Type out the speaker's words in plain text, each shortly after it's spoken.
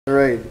All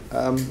right,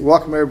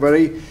 welcome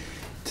everybody.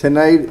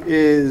 Tonight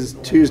is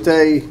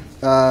Tuesday,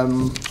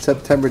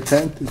 September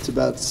 10th. It's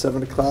about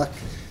 7 o'clock.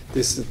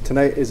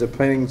 Tonight is a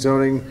planning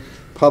zoning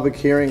public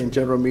hearing and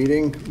general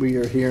meeting. We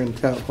are here in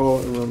Town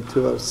Hall in room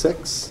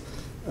 206.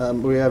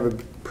 We have a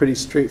pretty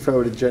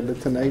straightforward agenda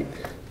tonight.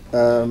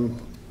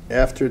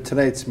 After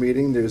tonight's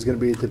meeting, there's going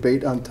to be a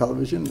debate on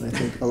television. I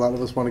think a lot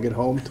of us want to get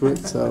home to it,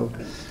 so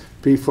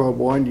be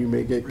forewarned, you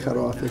may get cut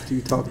off if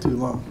you talk too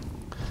long.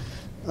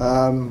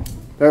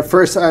 Our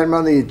first item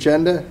on the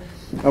agenda,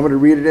 I'm going to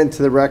read it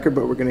into the record,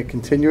 but we're going to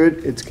continue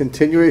it. It's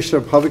continuation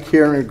of public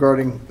hearing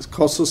regarding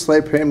coastal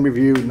site plan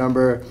review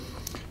number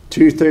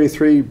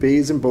 233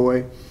 Bays and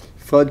Boy,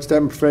 flood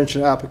dam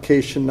prevention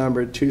application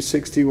number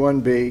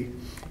 261B,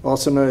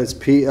 also known as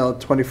PL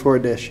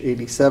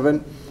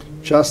 24-87,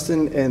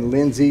 Justin and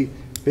Lindsey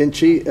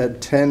Vinci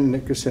at 10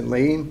 Nickerson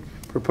Lane,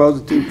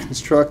 proposal to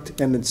construct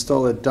and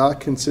install a dock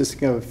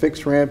consisting of a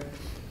fixed ramp,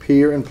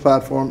 pier and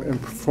platform,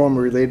 and perform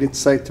related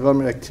site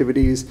development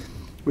activities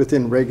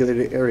within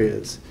regulated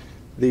areas.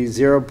 The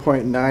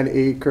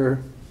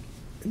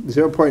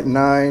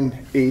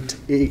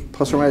 0.98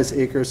 plus or minus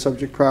acre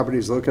subject property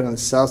is located on the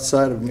south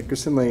side of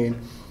Nickerson Lane,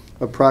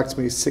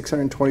 approximately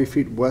 620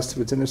 feet west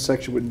of its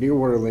intersection with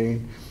Nearwater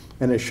Lane,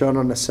 and is shown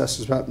on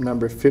Assessor's map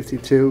number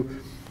 52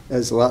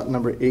 as lot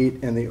number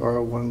 8 in the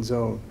R1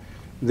 zone.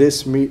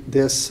 This hearing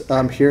is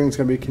going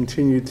to be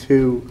continued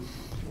to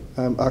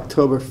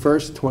October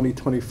 1st,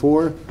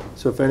 2024.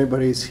 So if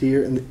anybody's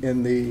here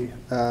in the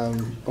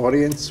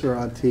audience or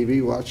on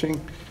TV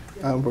watching,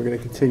 we're going to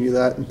continue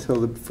that until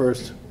the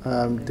first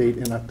date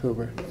in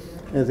October.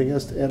 Anything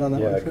else to add on that?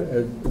 Yeah,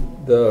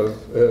 the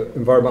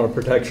Environmental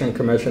Protection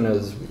Commission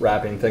is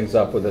wrapping things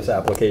up with this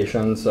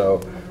application. So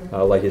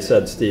like you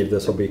said, Steve,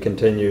 this will be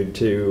continued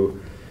to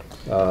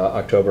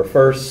October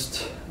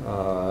 1st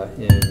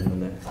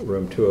in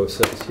room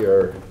 206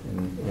 here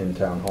in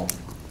Town Hall.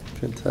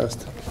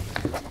 Fantastic.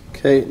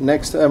 Okay,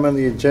 next item on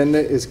the agenda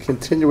is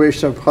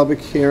continuation of public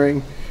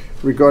hearing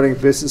regarding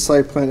business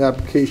site plan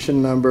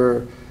application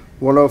number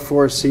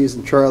 104 C's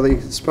and Charlie,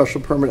 special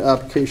permit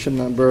application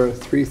number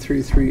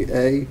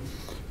 333A,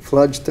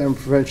 flood dam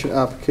prevention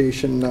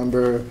application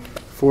number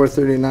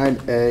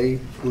 439A,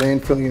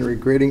 land filling and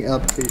regrading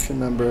application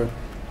number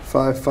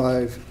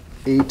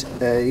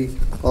 558A,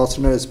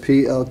 also known as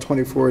PL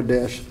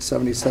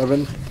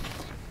 24-77,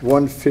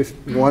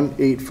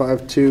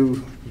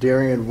 1852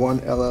 Darien 1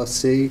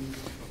 LLC,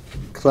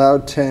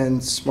 Cloud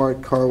 10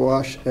 Smart Car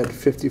Wash at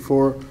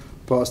 54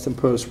 Boston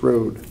Post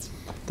Road.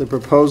 The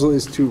proposal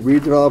is to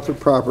redevelop the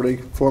property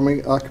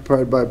formerly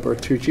occupied by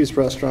Bertucci's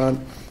restaurant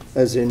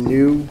as a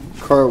new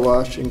car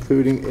wash,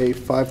 including a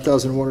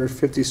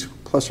 5,150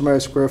 plus or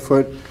minus square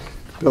foot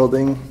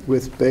building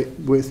with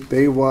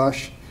bay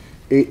wash,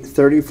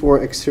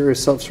 34 exterior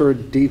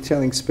self-storage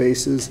detailing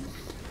spaces,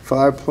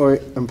 5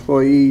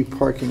 employee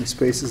parking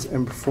spaces,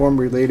 and perform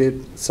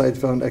related site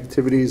development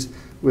activities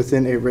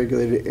within a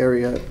regulated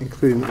area,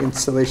 including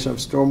installation of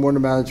stormwater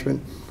management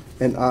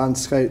and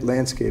on-site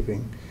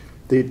landscaping.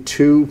 The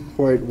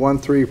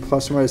 2.13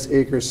 plus or minus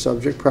acres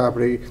subject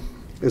property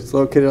is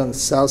located on the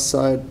south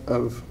side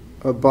of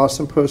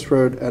Boston Post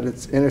Road at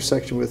its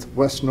intersection with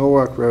West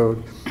Norwalk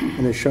Road,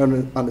 and is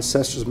shown on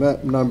Assessor's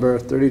map number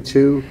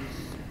 32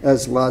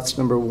 as lots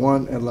number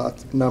 1 and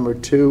lot number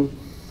 2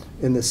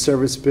 in the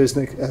service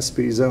business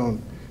SB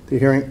zone. The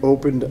hearing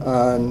opened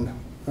on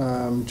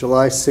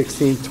July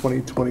 16,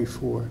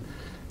 2024.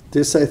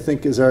 This, I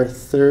think, is our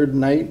third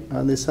night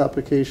on this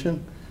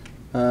application.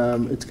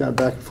 It's gone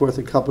back and forth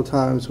a couple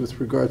times with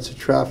regards to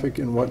traffic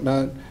and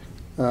whatnot.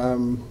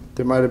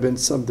 There might have been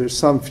there's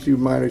some few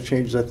minor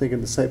changes, I think,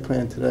 in the site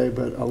plan today,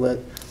 but I'll let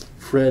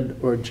Fred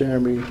or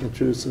Jeremy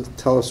introduce us,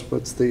 tell us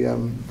what's the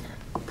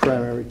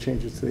primary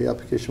changes to the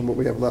application, what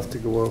we have left to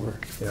go over.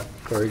 Yeah,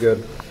 very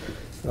good.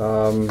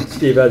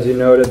 Steve, as you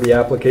noted, the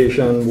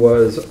application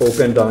was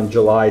opened on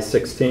July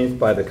 16th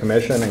by the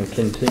Commission and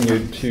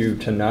continued to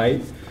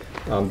tonight.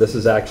 This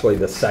is actually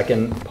the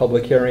second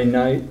public hearing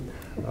night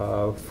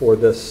for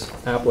this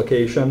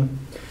application.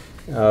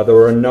 There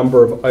were a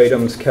number of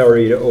items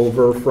carried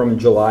over from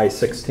July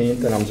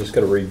 16th, and I'm just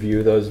going to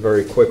review those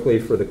very quickly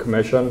for the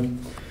Commission.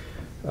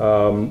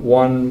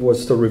 One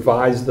was to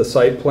revise the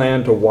site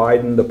plan to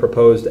widen the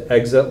proposed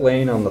exit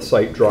lane on the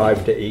site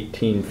drive to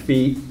 18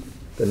 feet.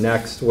 The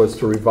next was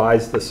to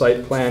revise the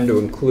site plan to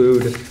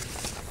include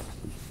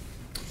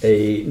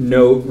a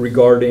note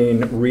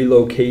regarding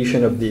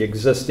relocation of the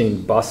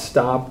existing bus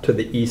stop to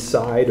the east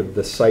side of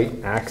the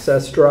site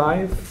access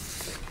drive.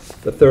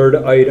 The third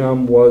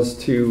item was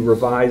to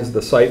revise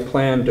the site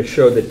plan to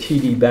show the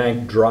TD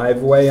Bank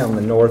driveway on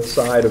the north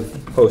side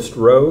of Post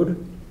Road.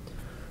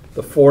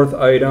 The fourth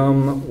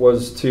item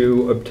was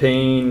to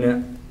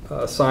obtain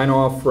sign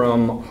off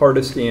from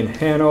Hardesty and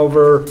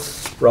Hanover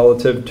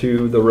relative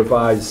to the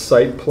revised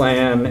site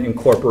plan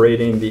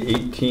incorporating the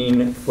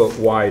 18-foot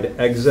wide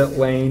exit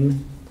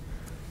lane.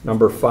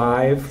 Number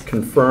 5,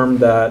 confirm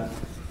that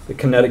the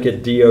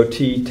Connecticut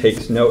DOT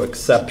takes no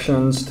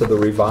exceptions to the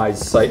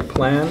revised site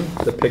plan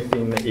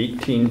depicting the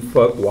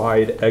 18-foot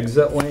wide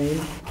exit lane.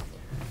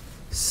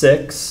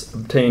 6,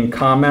 obtain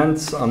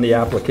comments on the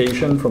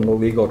application from the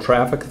Legal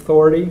Traffic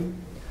Authority.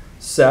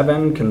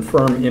 7,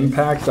 confirm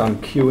impact on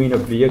queuing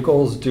of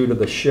vehicles due to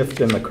the shift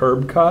in the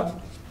curb cut.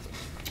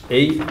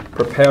 8,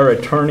 prepare a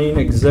turning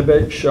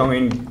exhibit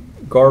showing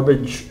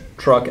garbage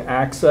truck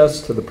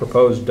access to the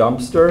proposed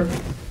dumpster.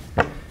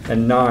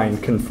 And 9,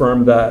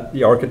 confirm that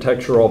the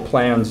architectural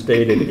plans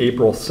dated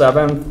April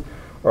 7th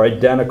are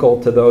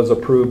identical to those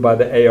approved by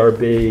the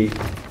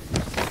ARB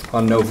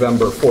on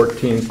November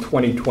 14th,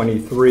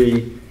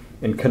 2023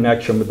 in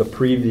connection with the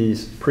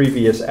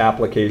previous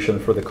application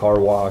for the car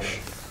wash,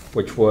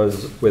 which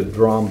was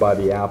withdrawn by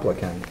the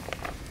applicant.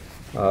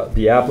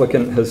 The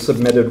applicant has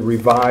submitted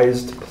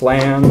revised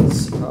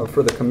plans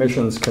for the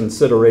Commission's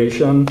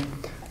consideration.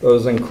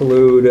 Those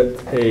include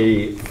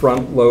a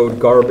front-load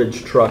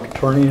garbage truck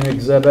turning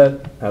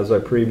exhibit, as I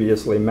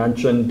previously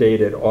mentioned,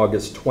 dated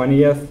August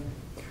 20th.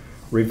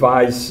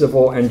 Revised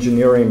civil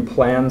engineering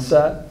plan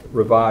set,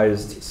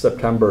 revised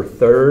September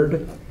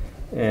 3rd.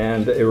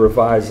 And a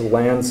revised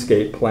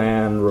landscape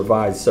plan,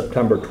 revised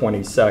September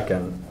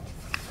 22nd.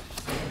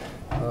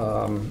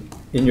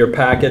 In your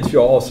packets,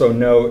 you'll also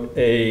note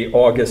a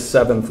August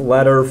 7th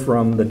letter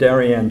from the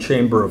Darien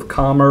Chamber of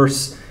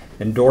Commerce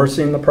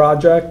endorsing the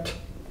project.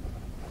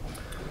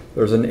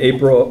 There's an an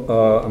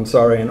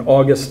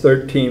August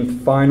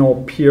 13th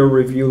final peer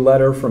review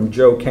letter from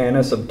Joe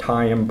Canis of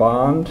Ty &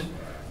 Bond,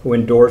 who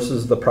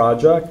endorses the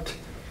project.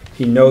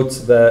 He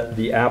notes that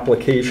the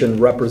application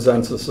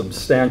represents a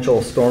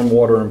substantial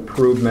stormwater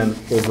improvement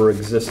over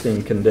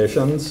existing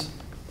conditions.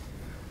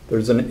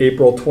 There's an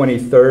April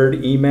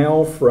 23rd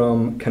email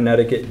from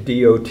Connecticut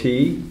DOT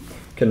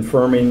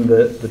confirming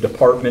that the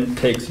department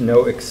takes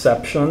no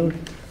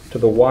exception to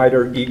the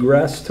wider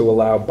egress to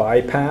allow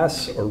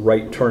bypass or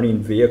right-turning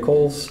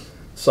vehicles,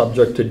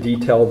 subject to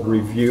detailed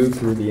review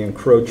through the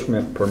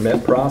encroachment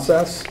permit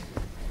process.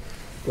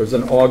 There's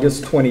an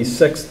August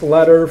 26th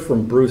letter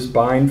from Bruce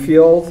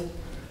Binefield,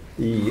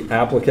 the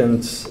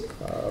applicant's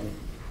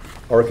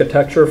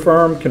architecture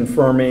firm,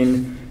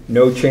 confirming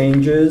no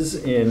changes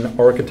in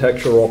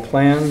architectural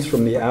plans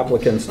from the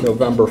applicant's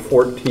November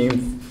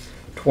 14th,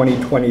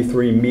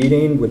 2023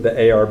 meeting with the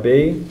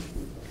ARB.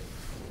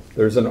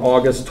 There's an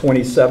August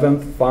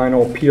 27th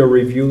final peer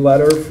review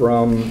letter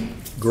from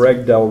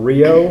Greg Del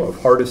Rio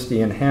of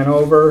Hardesty and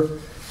Hanover,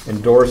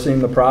 endorsing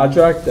the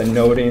project and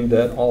noting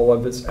that all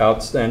of its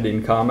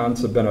outstanding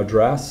comments have been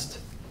addressed.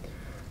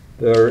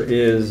 There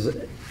is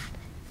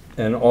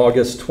an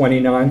August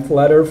 29th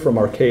letter from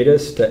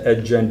Arcadis to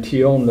Ed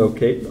Gentile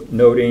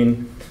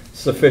noting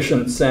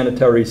sufficient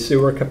sanitary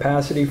sewer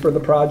capacity for the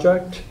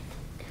project.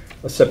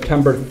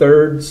 September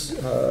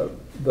 3rd,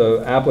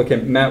 the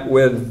applicant met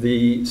with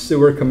the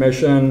Sewer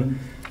Commission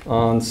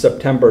on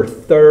September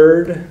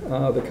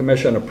 3rd. The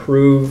Commission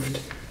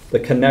approved the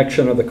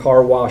connection of the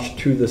car wash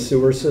to the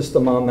sewer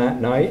system on that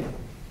night.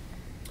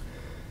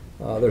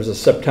 There's a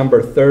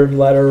September 3rd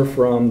letter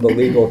from the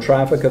Legal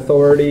Traffic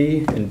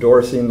Authority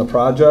endorsing the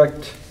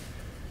project.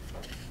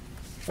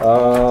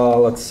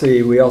 Let's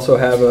see, we also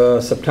have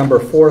a September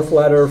 4th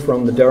letter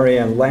from the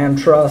Darien Land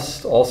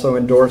Trust, also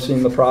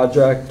endorsing the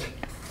project.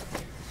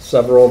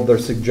 Several of their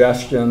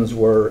suggestions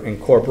were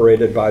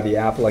incorporated by the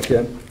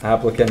applicant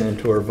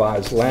into a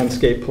revised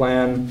landscape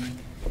plan.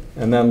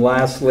 And then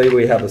lastly,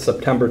 we have a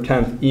September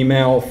 10th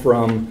email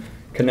from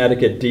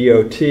Connecticut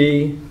DOT.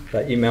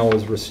 That email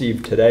was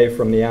received today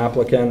from the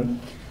applicant,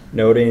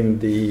 noting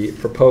the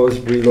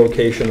proposed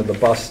relocation of the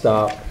bus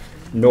stop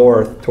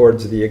north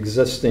towards the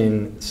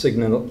existing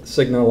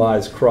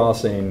signalized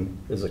crossing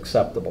is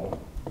acceptable.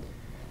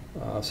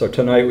 So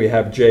tonight we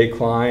have Jay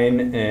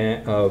Klein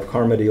of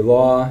Carmody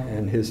Law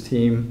and his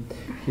team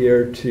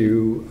here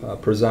to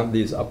present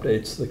these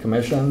updates to the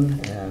Commission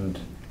and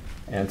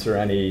answer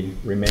any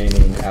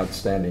remaining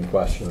outstanding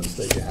questions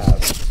that you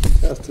have.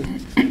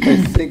 I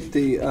think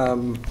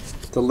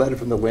the letter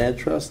from the Land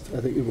Trust,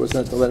 I think it was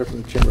not the letter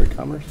from the Chamber of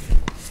Commerce?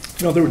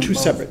 No, there were two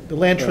separate. The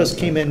Land Trust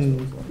came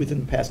in within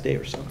the past day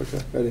or so. Okay,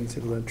 I didn't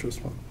see the Land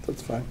Trust one.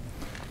 That's fine.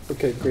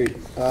 Okay, great.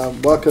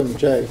 Welcome,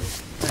 Jay.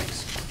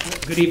 Thanks.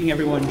 Good evening,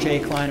 everyone. Jay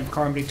Klein of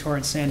Carmody,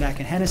 Torrance, Sandak,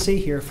 and Hennessy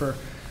here for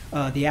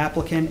the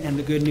applicant. And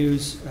the good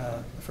news,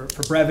 for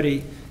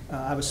brevity,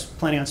 I was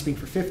planning on speaking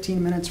for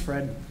 15 minutes.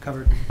 Fred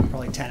covered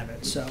probably 10 of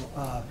it. So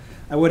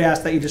I would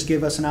ask that you just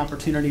give us an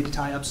opportunity to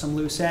tie up some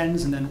loose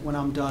ends, and then when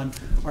I'm done,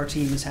 our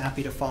team is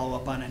happy to follow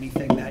up on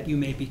anything that you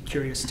may be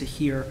curious to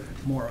hear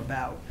more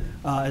about.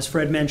 As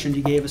Fred mentioned,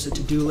 you gave us a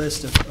to-do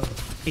list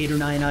of 8 or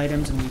 9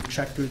 items, and we've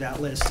checked through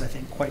that list, I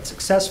think, quite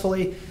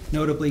successfully,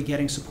 notably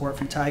getting support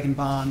from Tig &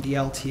 Bond, the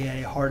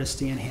LTA,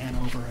 Hardesty and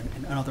Hanover,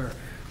 and other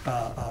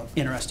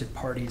interested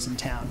parties in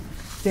town.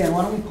 Dan,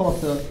 why don't we pull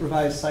up the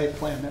revised site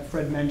plan that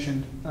Fred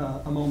mentioned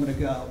a moment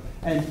ago?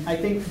 And I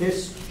think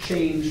this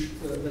change,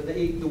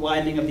 the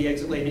widening of the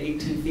exit lane to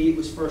 18 feet,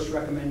 was first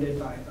recommended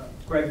by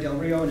Greg Del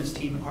Rio and his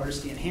team at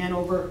Hardesty and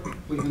Hanover.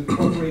 We've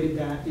incorporated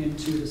that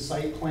into the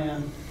site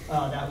plan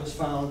that was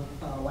filed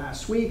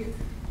last week.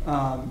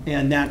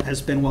 And that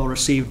has been well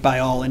received by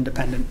all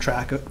independent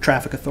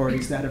traffic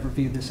authorities that have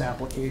reviewed this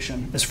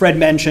application. As Fred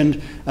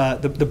mentioned,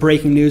 the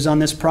breaking news on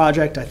this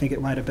project, I think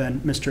it might have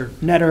been Mr.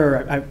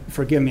 Netter,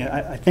 forgive me,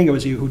 I think it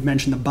was you who'd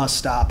mentioned the bus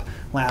stop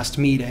last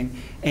meeting.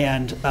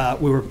 And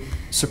we were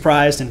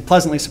surprised and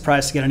pleasantly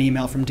surprised to get an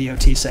email from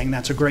DOT saying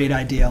that's a great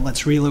idea.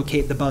 Let's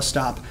relocate the bus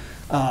stop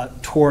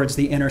towards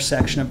the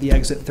intersection of the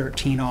exit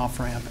 13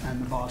 off-ramp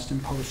and the Boston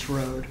Post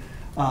Road.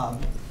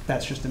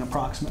 That's just an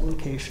approximate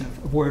location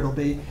of where it'll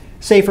be.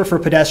 Safer for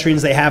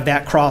pedestrians. They have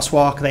that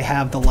crosswalk. They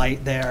have the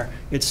light there.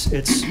 It's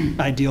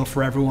ideal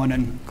for everyone,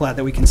 and glad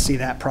that we can see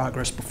that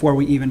progress before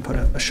we even put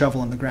a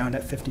shovel in the ground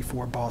at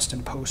 54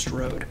 Boston Post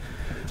Road.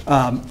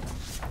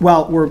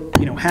 Well, we're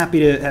happy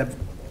to have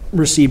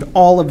received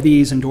all of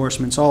these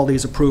endorsements, all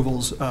these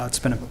approvals. It's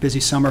been a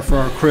busy summer for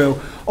our crew.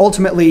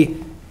 Ultimately,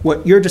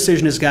 what your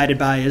decision is guided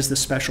by is the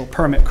special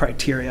permit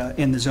criteria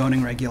in the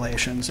zoning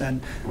regulations.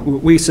 And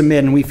we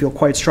submit, and we feel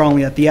quite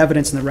strongly that the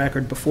evidence in the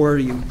record before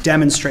you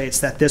demonstrates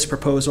that this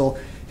proposal,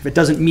 if it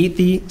doesn't meet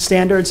the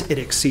standards, it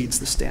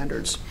exceeds the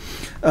standards.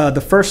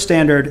 The first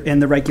standard in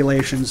the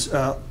regulations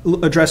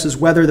addresses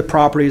whether the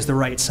property is the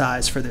right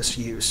size for this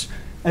use.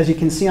 As you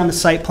can see on the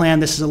site plan,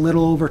 this is a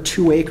little over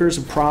 2 acres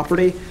of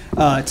property.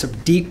 It's a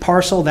deep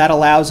parcel that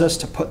allows us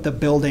to put the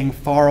building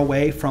far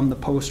away from the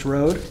post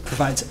road,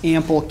 provides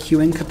ample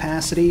queuing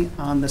capacity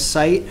on the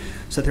site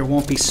so that there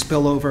won't be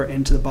spillover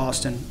into the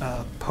Boston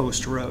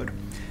Post Road.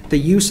 The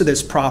use of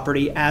this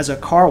property as a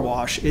car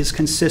wash is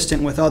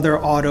consistent with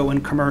other auto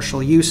and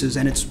commercial uses,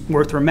 and it's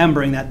worth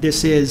remembering that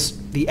this is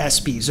the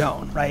SB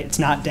zone, right? It's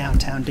not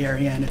downtown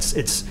Darien,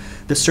 it's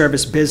the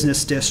service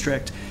business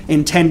district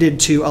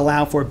intended to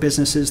allow for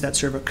businesses that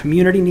serve a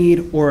community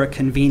need or a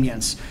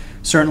convenience.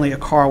 Certainly a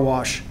car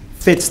wash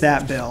fits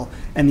that bill,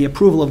 and the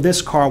approval of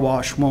this car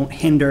wash won't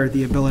hinder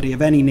the ability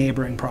of any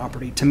neighboring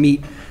property to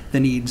meet the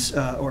needs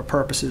or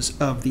purposes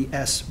of the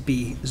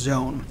SB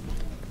zone.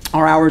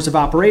 Our hours of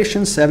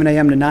operation, 7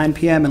 a.m. to 9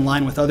 p.m., in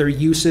line with other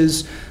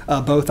uses,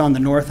 both on the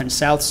north and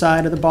south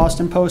side of the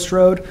Boston Post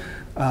Road.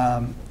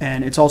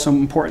 And it's also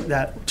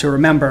important to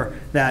remember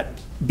that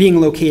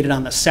being located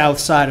on the south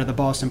side of the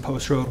Boston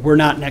Post Road, we're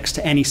not next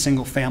to any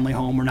single family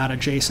home. We're not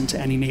adjacent to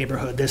any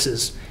neighborhood. This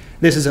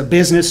is a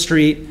business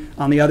street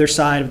on the other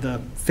side of the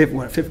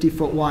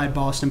 50-foot wide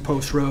Boston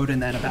Post Road, and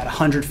then about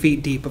 100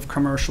 feet deep of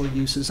commercial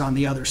uses on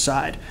the other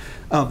side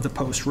of the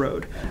Post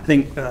Road. I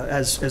think,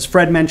 as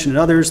Fred mentioned and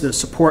others, the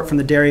support from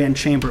the Darien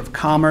Chamber of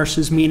Commerce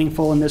is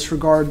meaningful in this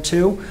regard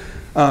too.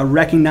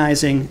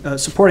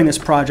 Supporting this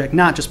project,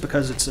 not just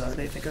because it's,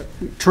 they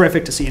think,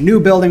 terrific to see a new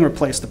building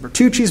replace the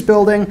Bertucci's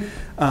building,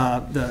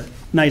 the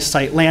nice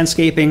site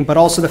landscaping, but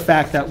also the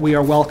fact that we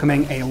are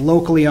welcoming a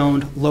locally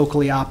owned,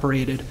 locally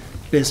operated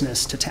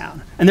business to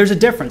town. And there's a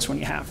difference when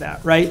you have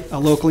that, right? A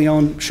locally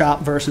owned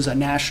shop versus a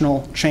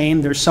national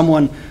chain. There's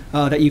someone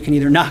that you can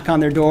either knock on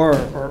their door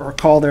or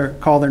call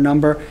their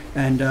number,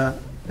 and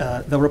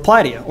they'll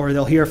reply to you, or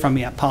they'll hear from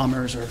you at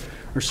Palmer's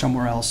or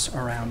somewhere else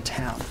around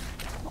town.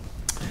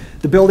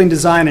 The building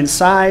design and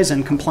size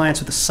and compliance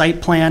with the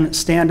site plan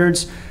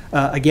standards.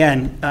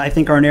 Again, I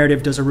think our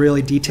narrative does a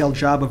really detailed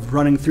job of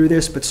running through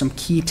this, but some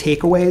key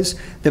takeaways.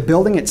 The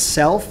building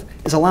itself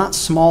is a lot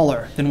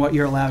smaller than what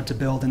you're allowed to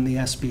build in the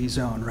SB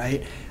zone,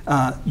 right?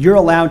 You're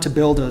allowed to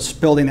build a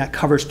building that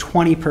covers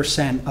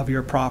 20% of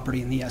your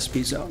property in the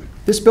SB zone.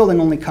 This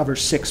building only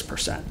covers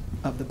 6%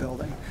 of the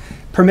building.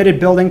 Permitted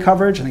building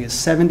coverage, I think it's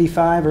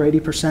 75 or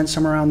 80%,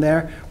 somewhere around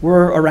there.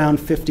 We're around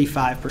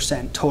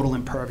 55% total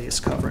impervious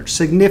coverage,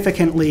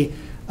 significantly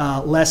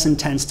less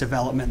intense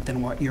development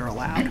than what you're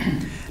allowed.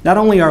 Not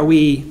only are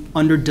we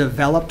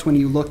underdeveloped when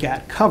you look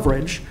at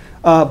coverage,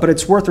 but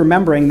it's worth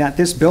remembering that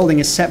this building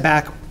is set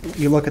back,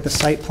 you look at the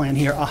site plan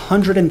here,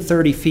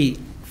 130 feet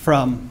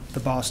from the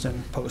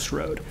Boston Post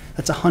Road.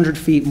 That's 100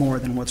 feet more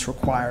than what's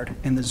required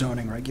in the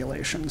zoning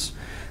regulations.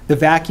 The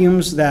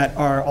vacuums that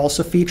are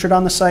also featured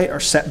on the site are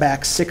set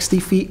back 60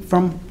 feet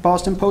from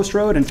Boston Post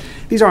Road, and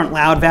these aren't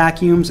loud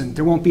vacuums, and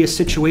there won't be a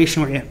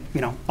situation where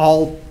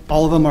all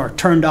of them are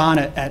turned on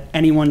at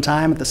any one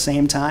time at the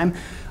same time.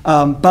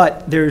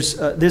 But there's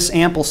this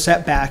ample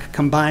setback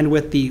combined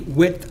with the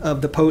width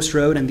of the post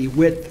road and the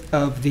width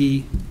of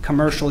the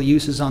commercial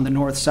uses on the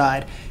north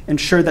side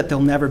ensure that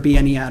there'll never be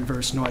any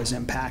adverse noise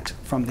impact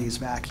from these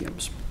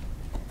vacuums.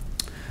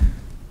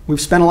 We've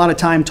spent a lot of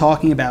time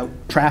talking about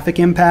traffic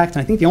impact,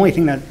 and I think the only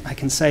thing that I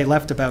can say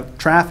left about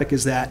traffic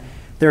is that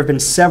there have been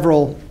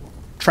several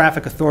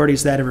traffic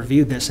authorities that have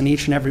reviewed this, and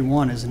each and every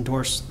one has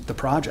endorsed the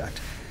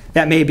project.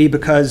 That may be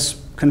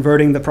because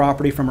converting the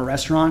property from a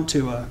restaurant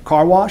to a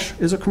car wash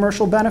is a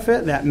commercial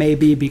benefit. That may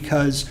be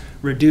because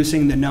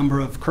reducing the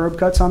number of curb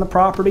cuts on the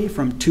property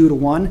from 2 to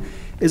 1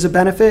 is a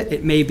benefit.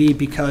 It may be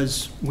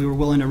because we were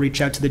willing to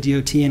reach out to the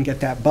DOT and get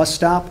that bus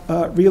stop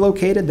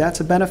relocated. That's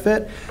a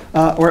benefit.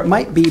 Or it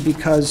might be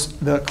because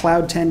the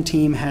Cloud 10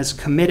 team has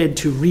committed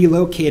to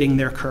relocating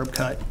their curb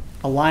cut,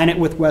 align it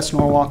with West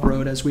Norwalk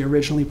Road as we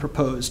originally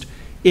proposed,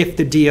 if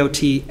the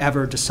DOT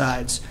ever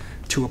decides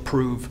to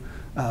approve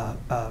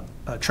a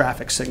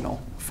traffic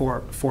signal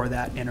for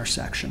that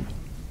intersection.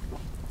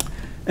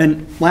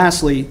 And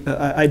lastly,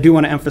 I do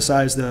want to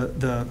emphasize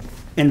the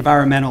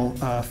environmental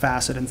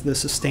facet and the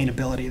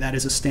sustainability. That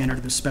is a standard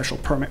of the special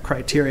permit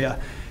criteria.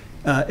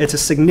 It's a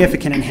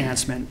significant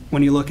enhancement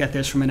when you look at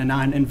this from an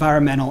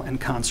environmental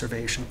and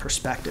conservation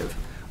perspective.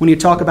 When you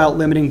talk about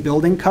limiting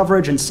building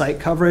coverage and site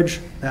coverage,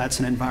 that's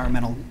an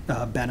environmental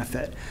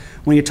benefit.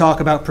 When you talk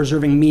about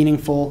preserving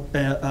meaningful,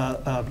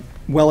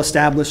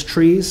 well-established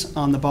trees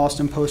on the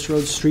Boston Post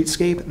Road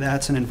streetscape,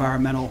 that's an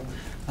environmental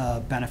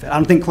benefit. I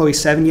don't think Chloe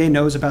Sevigny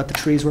knows about the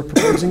trees we're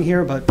proposing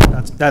here, but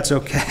that's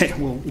okay.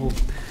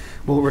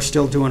 We're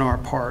still doing our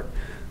part.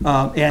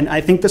 And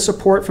I think the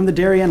support from the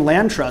Darien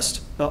Land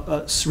Trust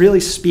really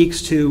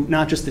speaks to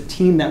not just the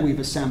team that we've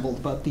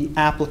assembled, but the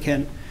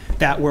applicant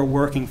that we're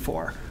working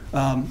for.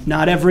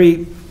 Not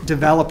every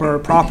developer or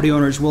property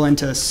owner is willing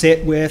to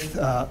sit with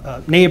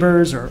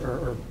neighbors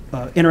or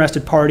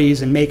interested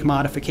parties and make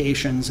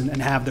modifications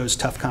and have those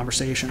tough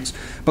conversations.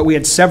 But we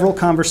had several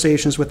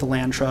conversations with the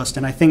Land Trust,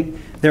 and I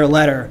think their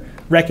letter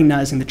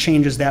recognizing the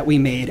changes that we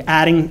made,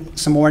 adding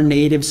some more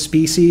native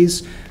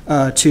species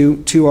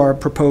to our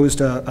proposed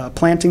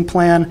planting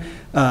plan,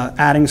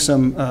 adding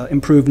some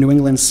improved New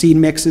England seed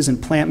mixes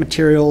and plant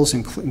materials,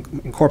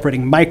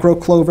 incorporating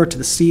microclover to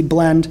the seed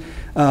blend.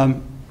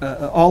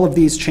 All of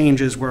these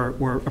changes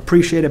were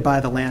appreciated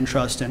by the Land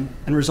Trust and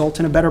result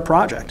in a better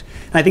project.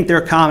 And I think there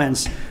are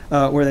comments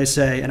where they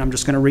say, and I'm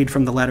just going to read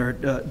from the letter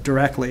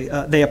directly,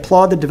 they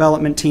applaud the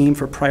development team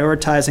for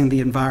prioritizing the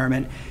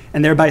environment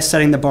and thereby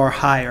setting the bar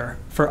higher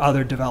for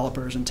other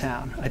developers in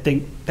town. I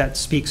think that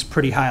speaks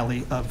pretty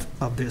highly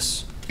of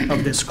this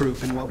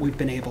group and what we've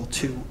been able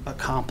to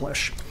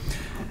accomplish.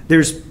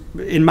 There's,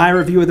 in my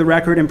review of the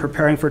record and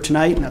preparing for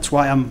tonight, and that's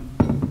why I'm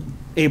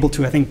able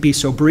to, I think, be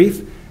so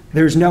brief,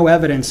 there's no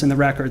evidence in the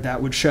record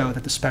that would show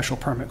that the special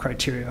permit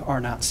criteria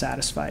are not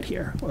satisfied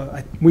here.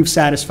 We've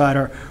satisfied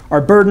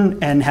our burden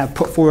and have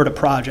put forward a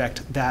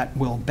project that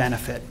will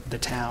benefit the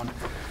town.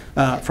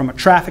 From a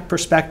traffic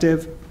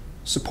perspective,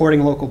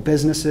 supporting local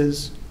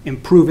businesses,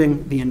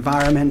 improving the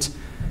environment,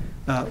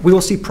 we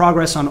will see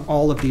progress on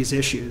all of these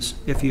issues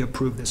if you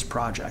approve this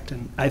project.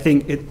 And I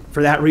think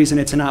for that reason,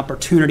 it's an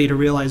opportunity to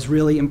realize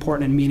really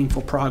important and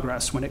meaningful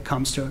progress when it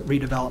comes to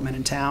redevelopment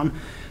in town.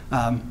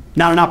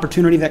 Not an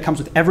opportunity that comes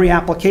with every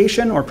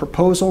application or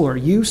proposal or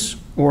use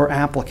or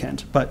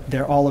applicant, but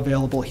they're all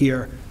available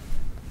here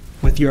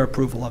with your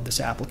approval of this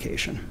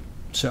application.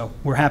 So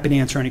we're happy to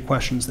answer any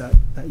questions that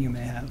you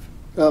may have.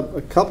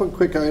 A couple of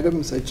quick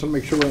items. I just want to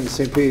make sure we're on the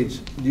same page.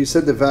 You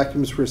said the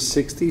vacuums were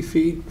 60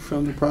 feet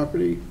from the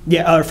property?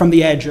 Yeah, from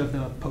the edge of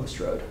the post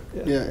road.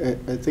 Yeah,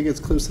 I think it's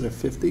closer to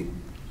 50.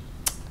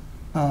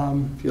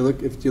 If you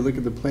look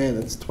at the plan,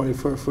 it's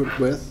 24-foot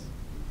width.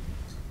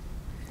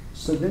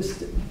 So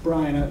this,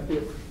 Brian,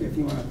 if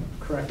you want to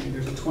correct me,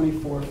 there's a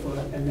 24-foot,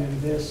 and then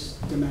this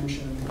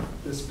dimension,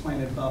 this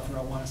planted buffer,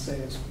 I want to say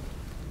is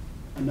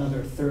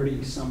another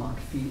 30-some-odd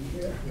feet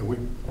here. Yeah,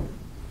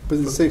 Was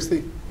it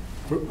 60?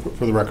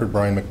 for the record,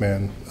 Brian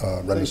McMahon,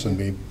 Redison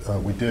Mead,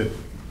 we did,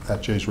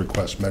 at Jay's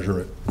request, measure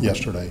it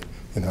yesterday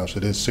in-house.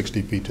 It is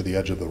 60 feet to the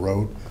edge of the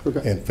road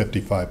and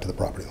 55 to the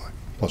property line,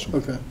 plus or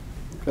minus. Okay,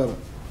 got it.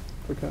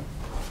 Okay.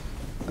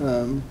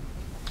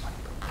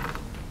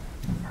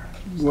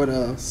 What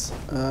else?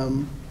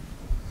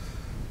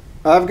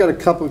 I've got a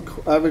couple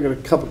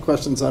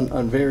questions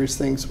on various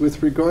things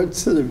with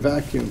regards to the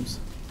vacuums.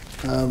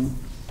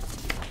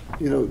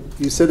 You know,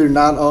 you said they're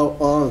not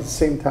all at the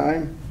same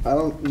time. I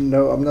don't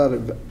know. I'm not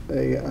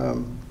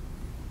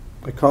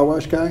a car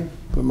wash guy,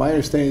 but my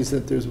understanding is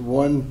that there's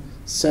one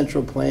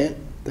central plant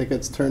that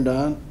gets turned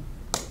on,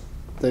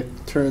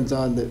 that turns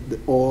on the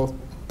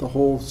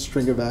whole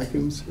string of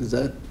vacuums. Is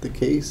that the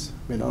case?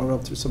 I mean, I don't know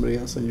if there's somebody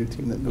else on your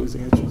team that knows the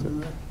answer to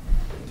that.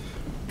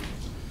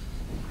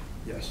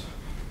 Yes.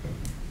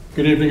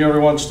 Good evening,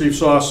 everyone. Steve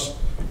Sauce,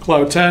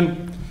 Cloud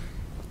 10.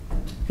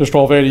 Mr.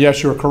 Olveda,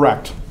 yes, you're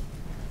correct.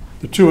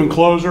 The two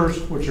enclosures,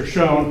 which are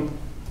shown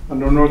on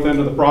the north end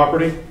of the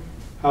property,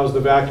 house the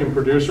vacuum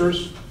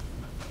producers.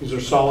 These are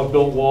solid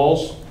built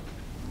walls.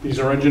 These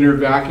are engineered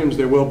vacuums.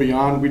 They will be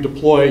on. We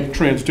deploy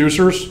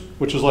transducers,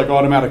 which is like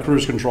automatic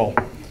cruise control.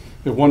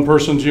 If one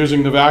person's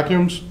using the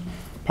vacuums,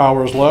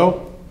 power is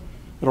low,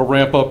 it'll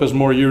ramp up as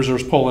more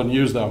users pull and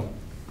use them.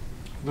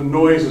 The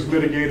noise is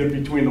mitigated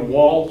between the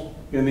wall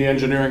and the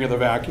engineering of the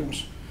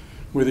vacuums.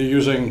 Whether you're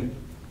using,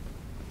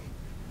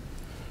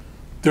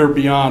 they're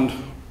beyond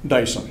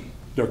Dyson.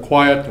 They're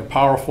quiet, they're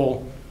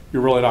powerful,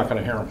 you're really not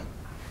gonna hear them.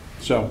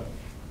 So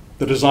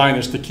the design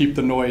is to keep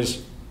the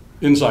noise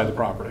inside the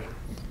property.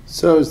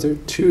 So is there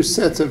two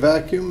sets of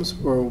vacuums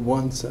or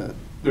one set?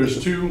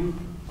 There's two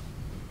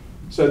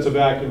sets of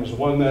vacuums,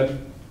 one that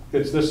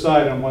it's this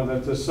side and one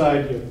that's this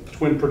side, you have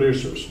twin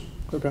producers.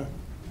 Okay.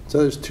 So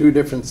there's two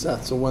different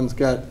sets. So one's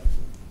got,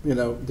 you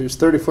know, there's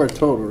 34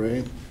 total,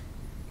 right?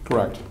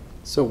 Correct.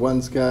 So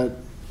one's got,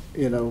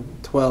 you know,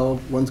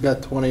 12, one's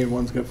got 20, and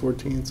one's got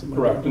 14, something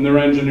Correct, like and they're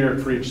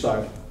engineered for each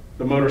side.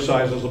 The motor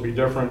sizes will be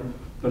different.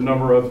 The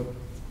number of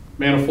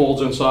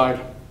manifolds inside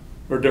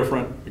are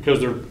different because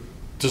they're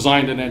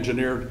designed and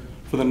engineered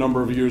for the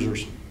number of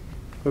users.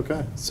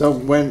 Okay, so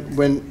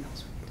when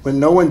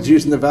no one's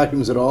using the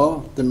vacuums at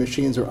all, the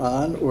machines are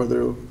on, or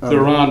they're?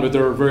 They're on, but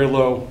they're very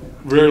low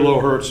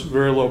hertz,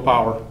 very low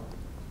power.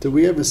 Do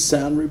we have a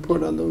sound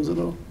report on those at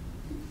all?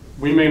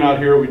 We may not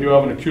hear, we do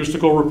have an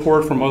acoustical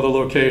report from other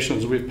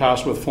locations we've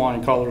passed with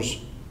flying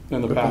colors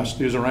in the past.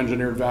 These are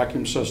engineered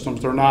vacuum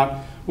systems. They're not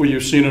what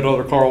you've seen at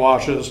other car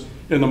washes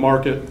in the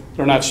market.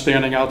 They're not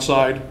standing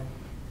outside.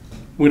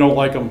 We don't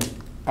like them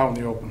out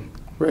in the open.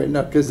 Right,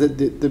 no, because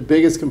the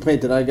biggest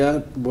complaint that I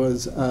got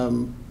was at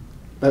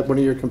one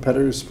of your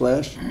competitors,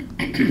 Splash.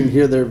 You can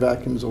hear their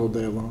vacuums all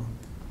day long.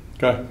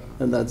 Okay.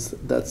 And that's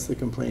the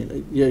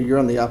complaint. Yeah, you're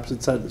on the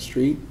opposite side of the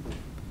street,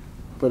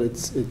 but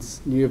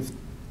you have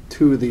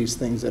two of these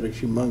things that are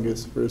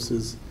humongous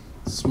versus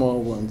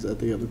small ones at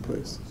the other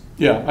place.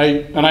 Yeah,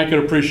 I can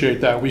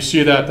appreciate that. We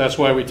see that. That's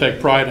why we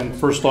take pride in,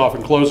 first off,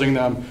 in closing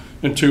them,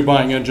 and two,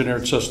 buying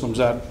engineered systems.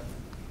 That.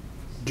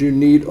 Do you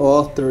need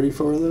all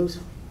 34 of those?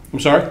 I'm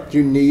sorry? Do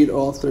you need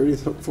all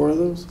 34 of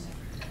those?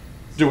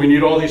 Do we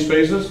need all these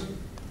spaces?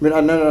 I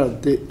mean, no.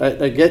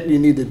 I get you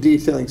need the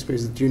detailing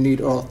spaces. Do you need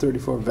all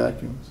 34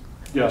 vacuums?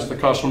 Yes, the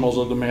customers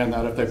will demand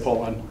that if they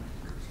pull in.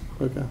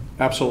 Okay.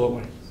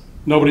 Absolutely.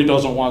 Nobody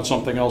doesn't want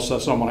something else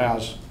that someone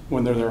has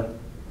when they're there.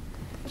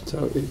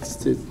 So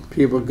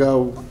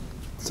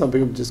some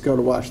people just go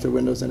to wash their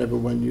windows, and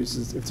everyone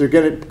uses, if they're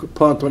going to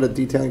pull into one of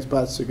the detailing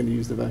spots, they're going to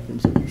use the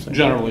vacuums, like you're saying.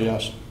 Generally,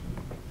 yes.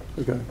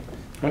 Okay.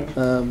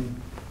 Okay.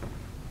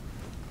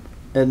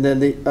 And then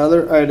the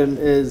other item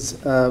is,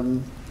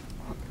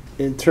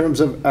 in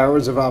terms of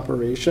hours of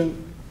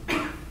operation,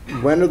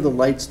 when are the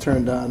lights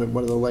turned on and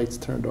when are the lights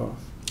turned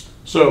off?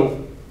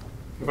 So,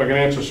 if I can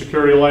answer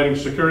security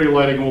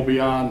lighting will be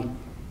on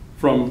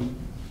from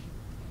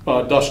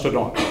dusk to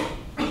dawn.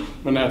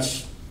 And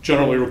that's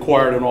generally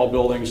required in all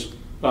buildings.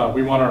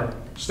 We want our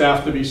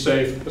staff to be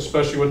safe,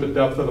 especially with the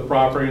depth of the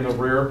property in the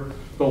rear.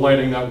 The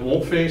lighting that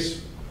won't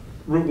face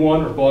Route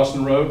 1 or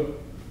Boston Road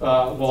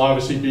will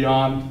obviously be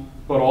on,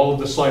 but all of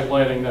the site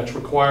lighting that's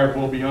required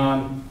will be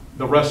on.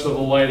 The rest of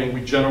the lighting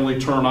we generally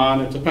turn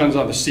on. It depends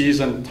on the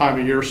season, time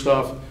of year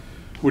stuff.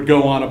 Would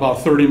go on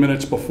about 30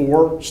 minutes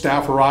before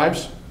staff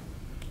arrives,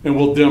 and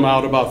we'll dim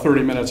out about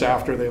 30 minutes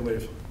after they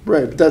leave.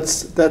 Right, but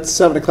that's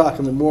 7 o'clock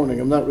in the morning.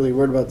 I'm not really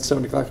worried about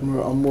 7 o'clock in the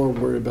morning. I'm more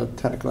worried about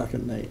 10 o'clock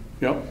at night.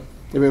 Yep.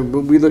 I mean,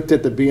 when we looked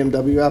at the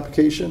BMW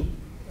application,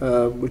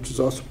 which was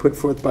also put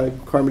forth by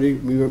Carmody,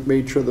 we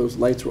made sure those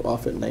lights were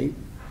off at night.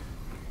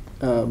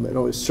 And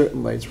only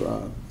certain lights were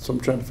on. So I'm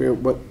trying to figure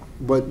out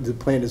what the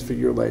plan is for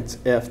your lights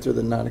after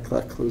the 9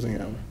 o'clock closing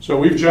hour. So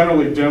we've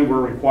generally dimmed where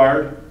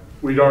required.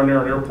 We are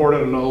near an airport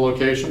at another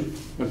location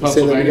in Pennsylvania.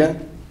 Say that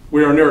again?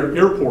 We are near an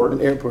airport.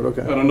 An airport,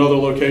 okay. At another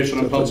location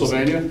in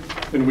Pennsylvania,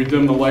 and we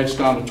dim the lights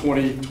down to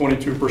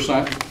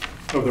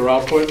 22% of their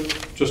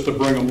output, just to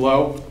bring them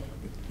low.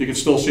 You can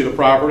still see the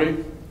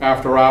property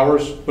after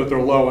hours, but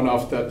they're low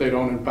enough that they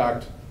don't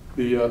impact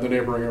the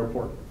neighboring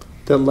airport.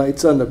 The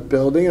lights on the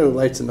building or the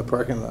lights in the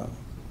parking lot,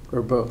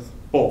 or both?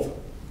 Both.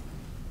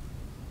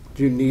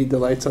 Do you need the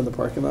lights on the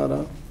parking lot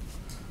on?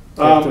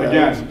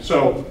 Again,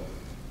 so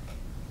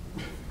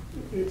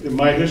in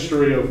my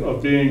history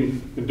of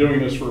doing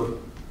this for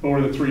more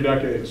than 3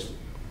 decades,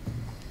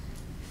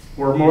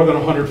 we're more than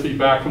 100 feet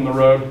back from the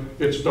road.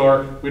 It's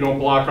dark. We don't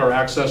block our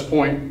access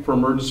point for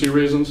emergency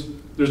reasons.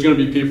 There's going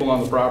to be people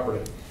on the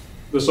property.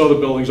 This other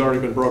building's already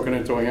been broken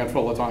into a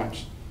handful of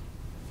times.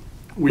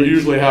 We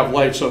usually have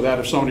lights so that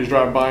if somebody's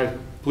driving by,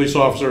 police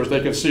officers, they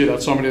can see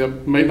that somebody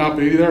that may not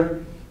be there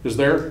is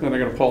there, and they're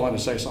going to pull in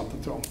and say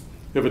something to them.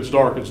 If it's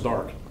dark, it's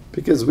dark.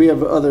 Because we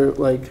have other,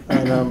 like,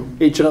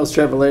 H&L's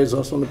Chevrolet is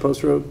also on the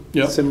post road.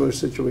 Yep. Similar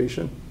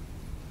situation,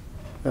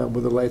 where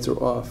the lights are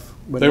off.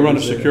 They run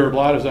a secured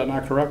lot, is that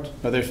not correct?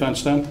 Are they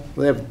fenced in?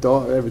 They have a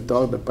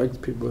dog that bites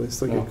people. They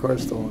still get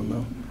cars stolen,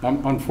 though.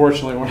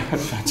 Unfortunately, we're not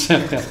fenced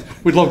in.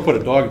 We'd love to put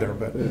a dog there,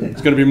 but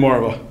it's going to be more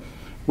of a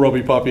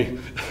Roby puppy.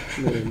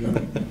 There you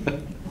go.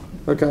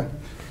 Okay.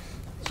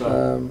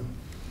 So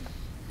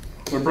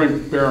we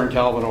bring Bear and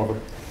Calvin over.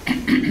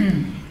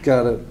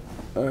 Got it.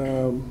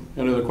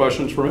 Any other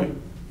questions for me?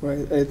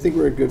 Right, I think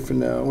we're good for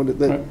now. I want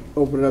to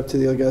open it up to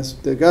the other guys.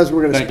 The guys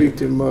we're going to speak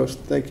to most,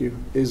 thank you,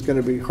 is going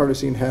to be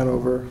Hardesty and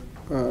Hanover,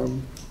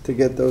 to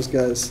get those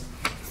guys'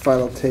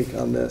 final take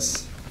on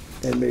this,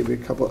 and maybe a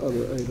couple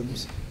other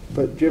items.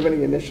 But do you have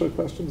any initial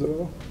questions at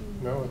all?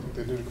 No, I think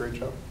they did a great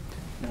job.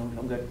 No,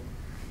 I'm good.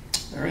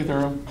 Very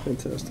thorough.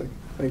 Fantastic,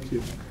 thank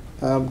you.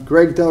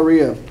 Greg Del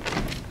Rio.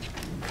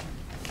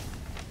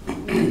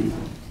 Good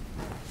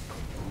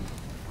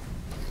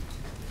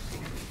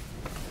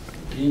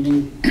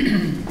evening.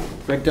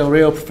 Greg Del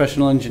Rio,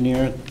 professional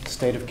engineer,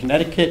 state of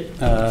Connecticut,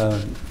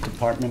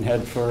 department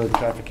head for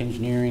traffic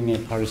engineering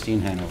at Hardesty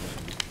and Hanover.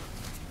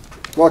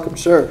 Welcome,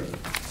 sir.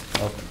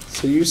 Welcome.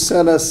 So you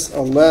sent us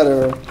a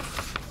letter,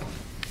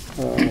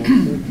 a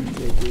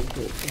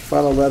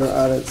final letter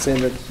on it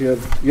saying that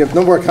you have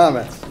no more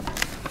comments.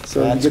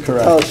 So That's you get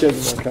correct. to tell us you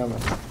have no more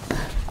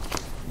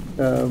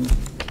comments.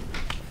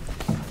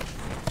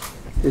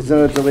 is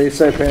there a delay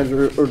site plans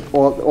or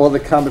all the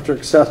comments are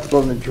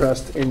acceptable and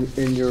addressed in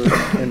your,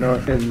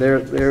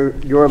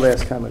 your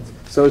last comments?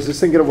 So is this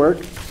thing gonna work?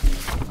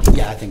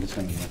 Yeah, I think it's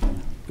going to be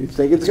working. You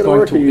think it's gonna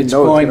work or you It's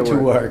know going it's to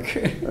gonna work?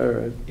 work. All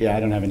right. Yeah, I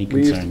don't have any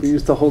We concerns.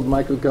 used to hold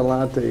Michael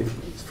Galante,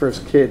 his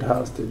first kid,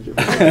 hostage.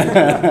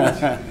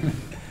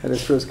 And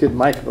his first kid,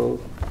 Michael,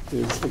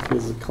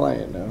 is a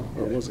client now,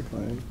 or was a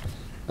client.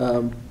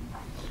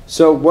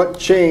 So what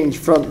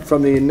changed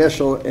from the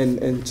initial,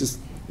 and just,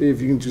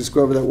 if you can just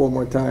go over that one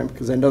more time,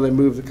 because I know they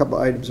moved a couple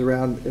items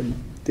around and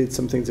did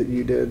some things that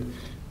you did.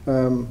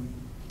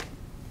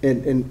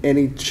 And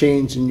any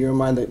change in your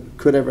mind that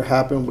could ever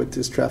happen with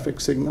this traffic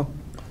signal?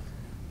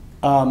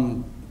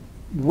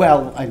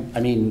 Well, I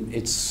mean,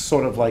 it's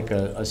sort of like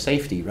a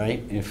safety,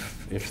 right?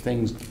 If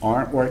things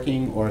aren't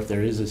working, or if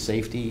there is a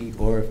safety,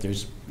 or if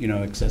there's, you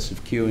know,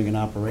 excessive queuing and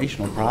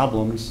operational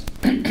problems,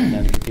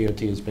 then DOT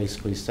has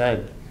basically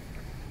said,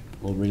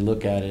 we'll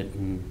relook at it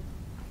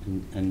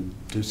and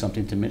do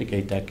something to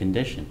mitigate that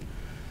condition.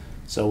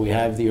 So we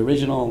have the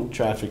original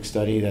traffic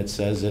study that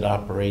says it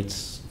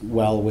operates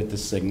well with the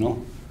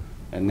signal,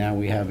 and now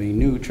we have a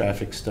new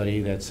traffic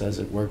study that says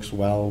it works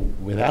well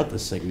without the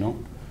signal.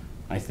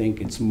 I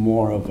think it's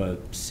more of a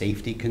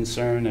safety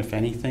concern, if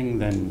anything,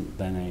 than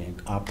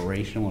an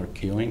operational or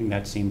queuing.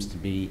 That seems to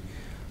be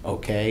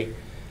okay.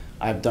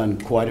 I've done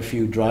quite a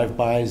few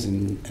drive-bys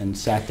and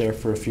sat there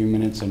for a few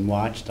minutes and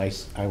watched.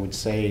 I would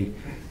say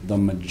the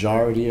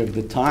majority of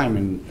the time,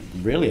 and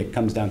really it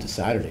comes down to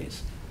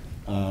Saturdays.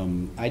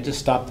 I just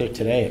stopped there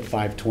today at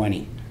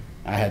 5:20.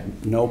 I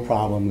had no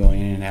problem going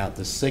in and out.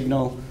 The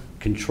signal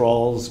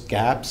controls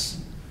gaps,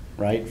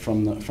 right,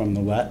 from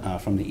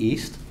the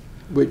east.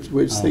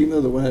 Which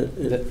signal, the one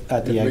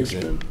At the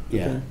exit, Richmond?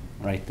 yeah, Okay.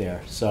 right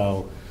there.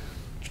 So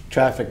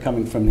traffic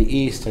coming from the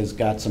east has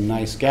got some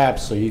nice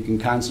gaps, so you can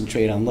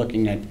concentrate on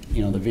looking at,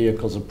 you know, the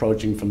vehicles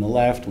approaching from the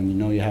left. When you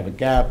know you have a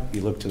gap, you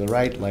look to the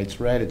right,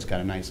 light's red, it's got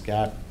a nice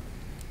gap.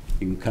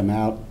 You can come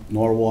out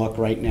Norwalk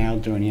right now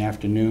during the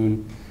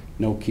afternoon,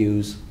 no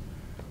queues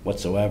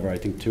whatsoever. I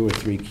think 2 or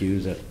 3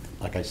 queues at,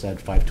 like I said,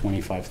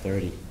 5:20,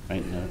 5:30,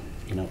 right in the,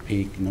 you know,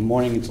 peak. In the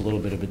morning, it's a little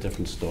bit of a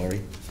different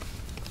story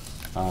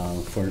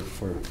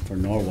for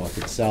Norwalk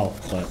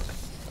itself, but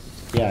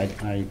yeah,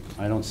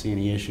 I don't see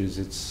any issues.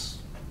 It's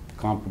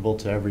comparable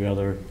to every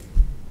other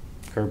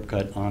curb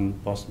cut on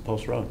Boston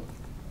Post Road.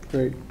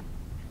 Great.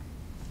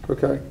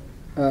 Okay.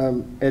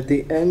 At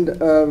the end,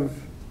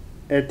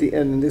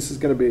 and this is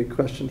going to be a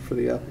question for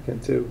the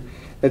applicant too.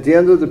 At the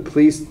end of the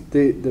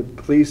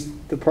police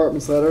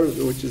department's letter,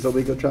 which is the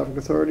legal traffic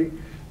authority,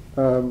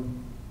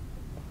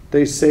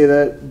 they say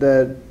that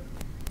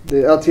the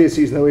LTA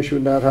sees no issue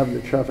with not having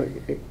the traffic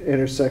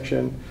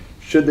intersection.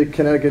 Should the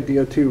Connecticut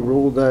DOT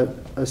rule that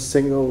a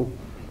signal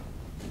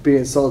be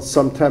installed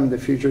sometime in the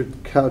future,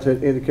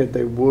 Caltech indicate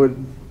they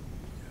would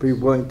be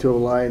willing to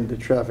align the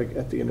traffic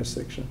at the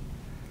intersection.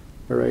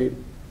 All right.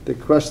 The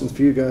question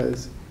for you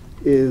guys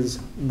is,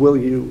 will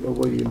you or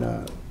will you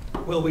not?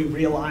 Will we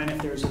realign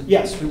if there's,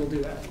 yes, we will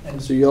do that.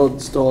 And So you'll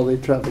install the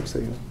traffic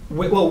signal.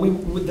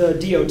 the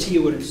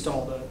DOT would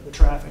install the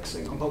traffic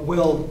signal, but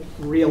we'll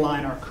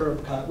realign our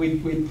curb cut.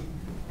 We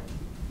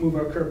move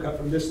our curb cut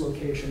from this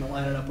location to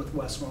line it up with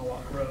West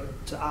Norwalk Road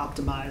to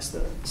optimize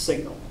the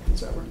signal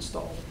that's ever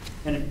installed.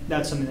 And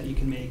that's something that you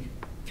can make,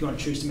 if you want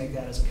to choose to make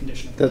that as a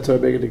condition. That's how I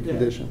make it a Yeah,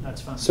 condition.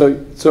 that's fine. So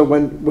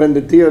when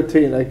the DOT,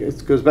 and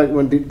it goes back,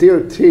 when the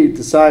DOT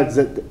decides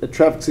that a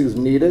traffic signal is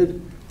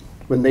needed,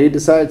 when they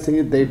decide it's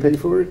needed, they pay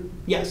for it?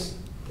 Yes,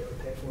 they would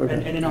pay for it.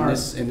 Okay. And in our,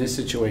 In this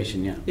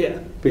situation, yeah. yeah.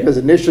 Because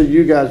initially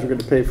you guys were going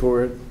to pay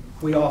for it,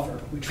 We offer,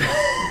 we try.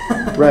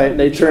 right, and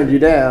they turned you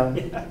down.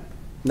 Yeah,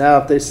 Now,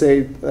 if they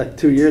say like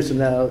 2 years from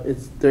now,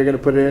 they're going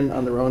to put it in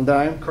on their own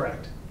dime,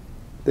 correct,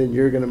 then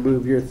you're going to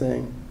move your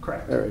thing.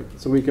 correct. All right,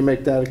 so we can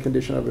make that a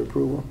condition of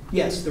approval.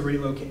 Yes, the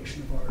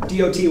relocation of our,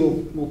 DOT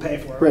will pay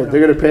for it. Right,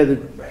 they're going to pay the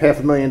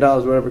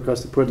 $500,000, whatever it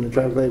costs to put in the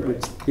traffic light,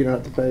 which you don't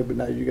have to pay, but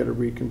now you got to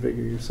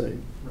reconfigure your site.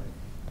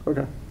 Right.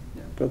 Okay,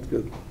 Yeah. that's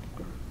good.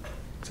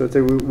 So if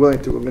they were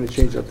willing to, we're going to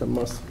change that to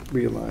must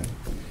realign.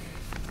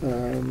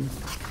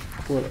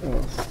 What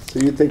else? So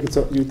you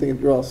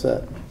think you're all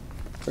set,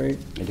 right?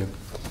 I do.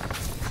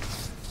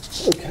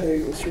 Okay,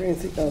 is there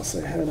anything else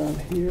I had on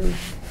here?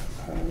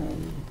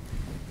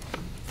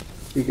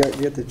 You got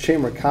the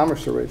Chamber of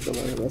Commerce to write the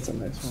letter, that's a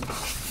nice one.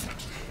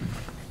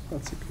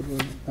 That's a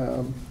good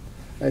one.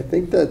 I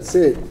think that's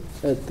it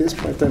at this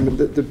point. I mean,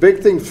 the big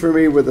thing for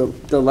me were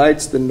the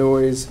lights, the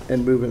noise,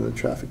 and moving the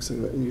traffic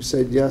signal. And you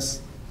said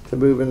yes to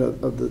moving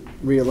of the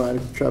realigning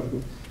of the traffic.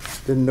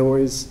 The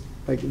noise,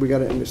 like we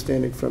got an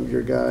understanding from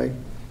your guy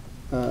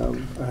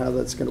on how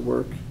that's going to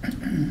work.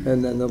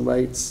 And then the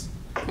lights,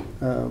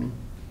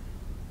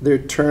 they're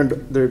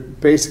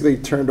basically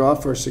turned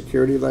off for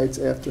security lights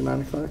after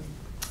 9 o'clock?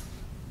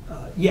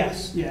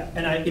 Yes, yeah,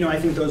 and I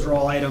think those are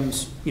all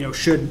items,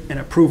 should an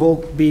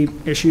approval be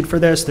issued for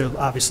this, there'll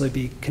obviously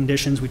be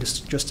conditions, we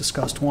just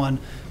discussed one.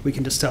 We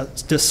can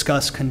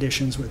discuss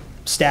conditions with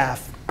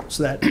staff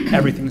so that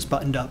everything's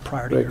buttoned up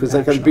prior to Right, your because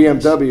like on action on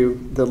this.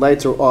 BMW, the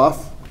lights are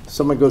off,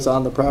 someone goes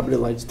on the property,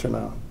 lights turn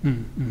on.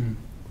 Mm-hmm.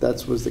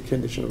 That was the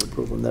condition of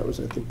approval, and that was,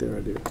 I think, their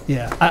idea.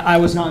 Yeah, I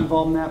was not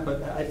involved in that,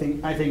 but I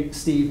think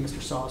Steve,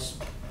 Mr. Sauce,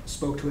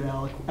 spoke to it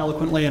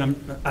eloquently, and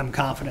I'm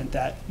confident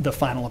that the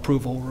final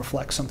approval will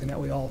reflect something that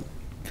we all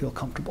feel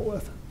comfortable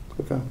with.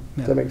 Okay. Yeah.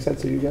 Does that make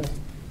sense to you guys?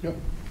 Yep.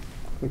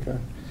 Okay.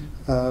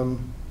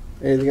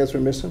 Anything else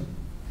we're missing?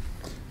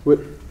 What?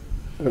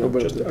 I don't know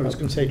Just, I was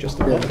going to say just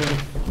the Yeah. one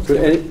thing. So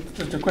any,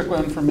 Just a quick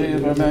one from me,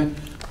 if I may.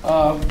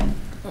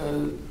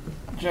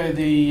 Jay,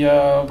 the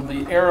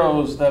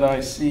arrows that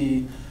I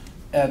see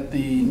at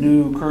the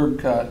new curb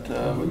cut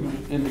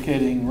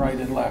indicating right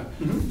and left,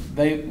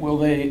 will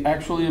they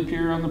actually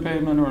appear on the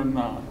pavement or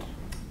not?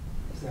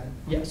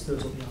 Yes,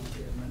 those will be on the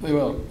pavement. They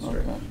will,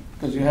 okay.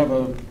 Because you have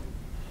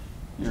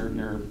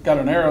you're got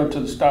an arrow to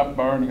the stop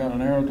bar and you got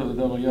an arrow to the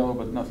double yellow,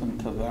 but nothing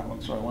to that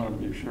one, so I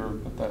wanted to be sure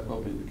that that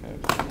will be the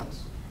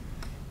case.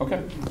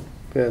 Okay.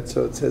 yeah,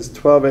 so it says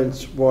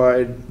 12-inch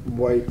wide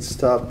white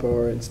stop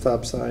bar and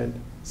stop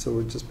sign. So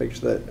we'll just make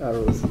sure that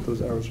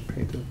those arrows are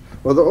painted.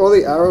 Well, all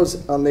the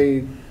arrows on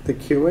the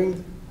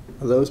queuing,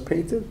 are those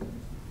painted?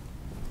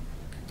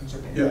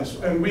 Yes,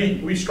 and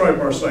we stripe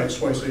our sites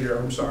twice a year,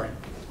 I'm sorry.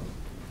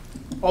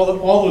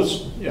 All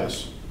this,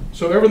 yes.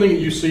 So everything that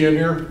you see in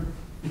here,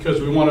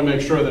 because we want to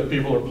make sure that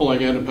people are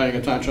pulling in and paying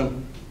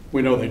attention,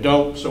 we know they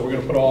don't, so we're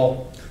going to put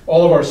all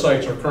of our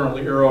sites are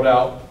currently arrowed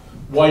out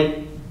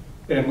white,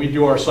 and we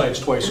do our sites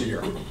twice a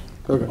year,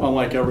 Okay.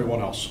 unlike everyone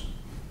else.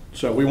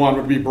 So we want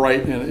them to be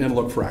bright and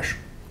look fresh.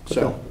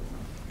 So,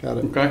 Got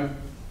it. okay?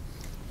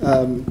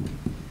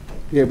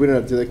 Yeah, we don't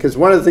have to do that, because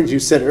one of the things you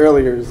said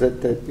earlier is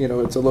that you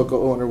know, it's a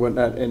local owner,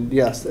 whatnot, and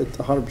yes, it's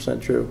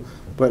 100% true,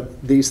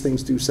 but these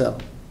things do sell,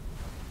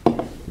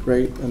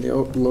 right? And the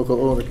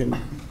local owner can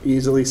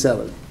easily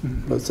sell it.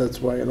 But that's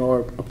why in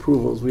our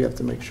approvals, we have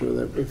to make sure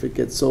that if it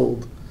gets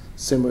sold,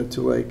 similar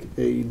to like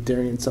a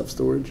Darien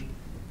self-storage,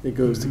 it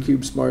goes to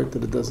CubeSmart,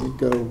 that it doesn't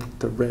go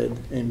to red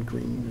and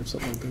green or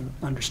something like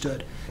that.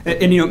 Understood.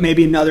 And, you know,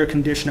 maybe another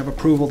condition of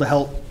approval to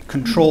help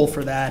control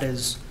for that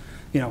is,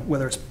 you know,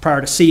 whether it's prior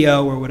to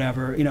CO or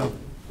whatever, you know,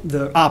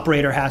 the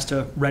operator has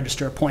to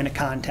register a point of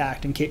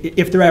contact. In case,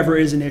 if there ever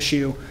is an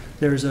issue,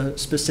 there's a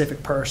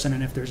specific person,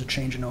 and if there's a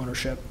change in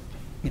ownership,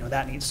 you know,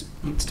 that needs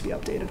to be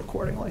updated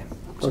accordingly.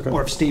 Okay.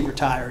 Or if Steve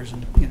retires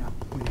and, you know,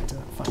 we need to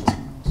find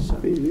someone else. So.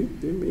 He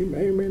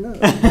may or may not.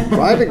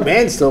 Brian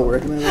McMahon's still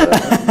working on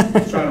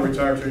that. Trying to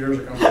retire 2 years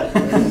ago.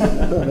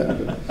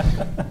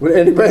 Would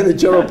anybody in the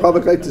general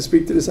public like to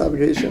speak to this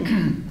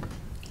application?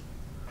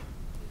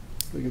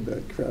 Look at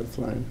that crowd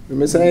flying. We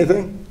missing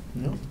anything?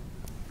 No.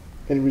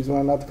 Any reason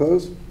why not to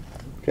close?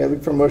 Okay,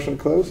 look for a motion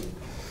to close.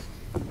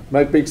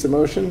 Mike makes the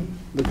motion.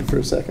 Looking for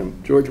a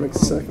second. George makes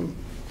a second.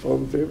 All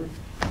in favor?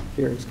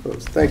 Hearing's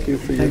closed. Thank you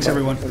for your Thanks, time.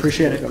 everyone.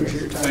 Appreciate it.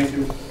 Appreciate your time. Thank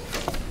you.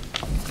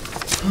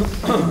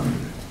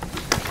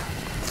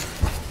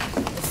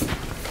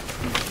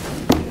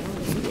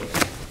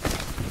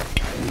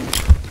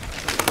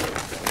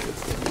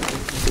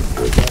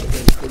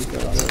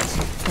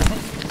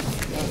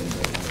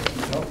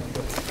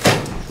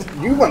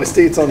 You want to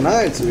stay till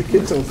 9 so the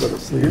kids don't go to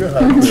sleep. You know how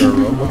to clear a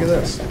room, look at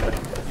this.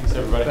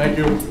 Thank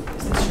you.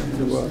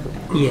 You're welcome.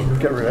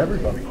 Get rid of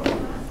everybody.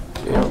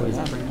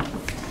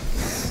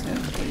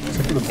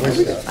 Except for the Boy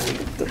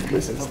Scouts.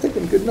 Listen, it's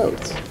taking good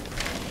notes.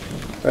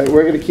 All right,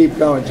 we're going to keep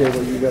going, Jay,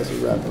 while you guys are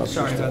wrapping up.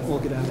 Sorry, but we'll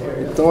get out of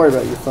here. Don't worry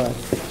about it, you're fine.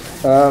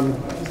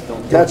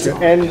 That's the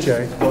end.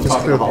 Jay, just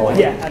clear the hall.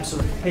 Yeah,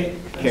 absolutely. Hey,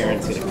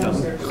 Karen's gonna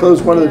come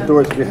Close one of the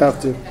doors if you have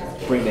to.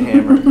 bring the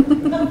hammer.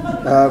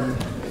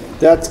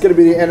 That's going to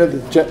be the end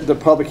of the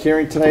public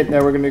hearing tonight.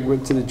 Now we're going to go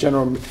into the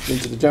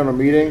general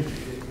meeting.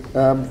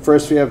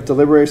 First, we have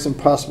deliberation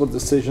and possible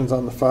decisions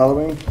on the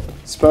following.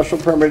 Special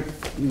permit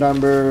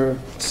number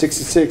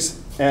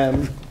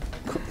 66M,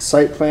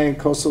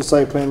 coastal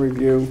site plan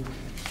review,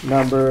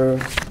 number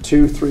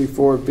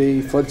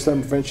 234B, floodstone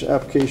prevention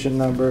application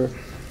number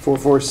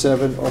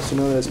 447, also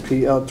known as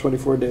PL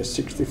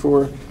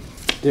 24-64,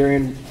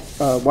 Darien,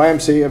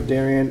 YMCA of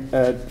Darien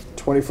at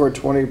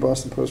 2420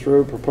 Boston Post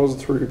Road, proposal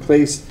to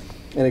replace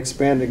and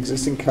expand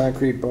existing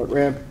concrete boat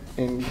ramp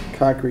and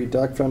concrete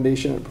dock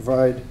foundation and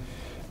provide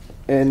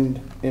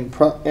in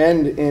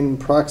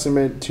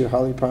proximate to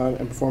Holly Pond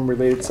and perform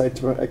related site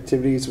development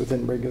activities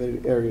within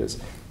regulated areas.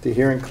 The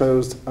hearing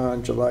closed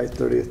on July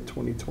 30th,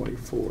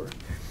 2024.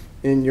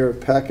 In your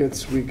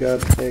packets, we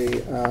got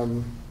a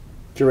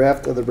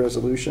draft of the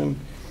resolution.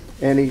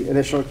 Any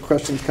initial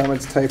questions,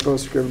 comments,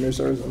 typos, scrivener's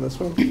errors on this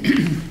one?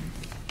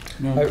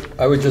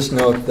 I would just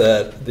note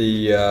that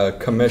the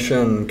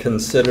commission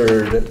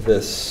considered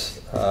this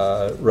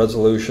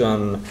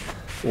resolution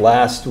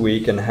last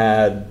week and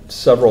had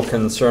several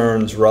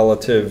concerns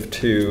relative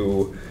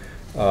to,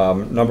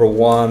 number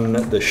one,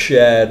 the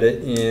shed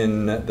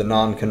in the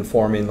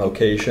non-conforming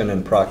location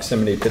in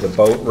proximity to the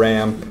boat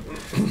ramp.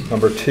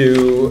 Number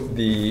two,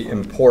 the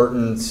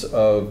importance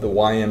of the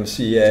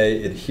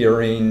YMCA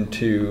adhering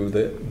to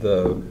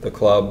the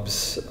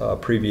club's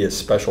previous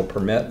special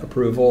permit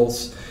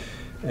approvals.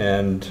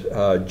 and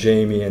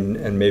Jamie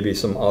and maybe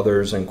some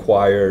others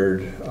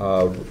inquired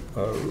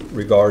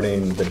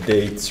regarding the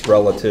dates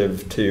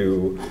relative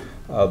to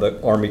the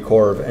Army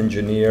Corps of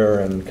Engineer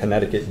and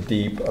Connecticut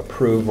Deep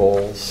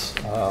approvals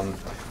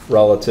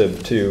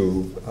relative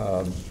to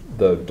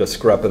the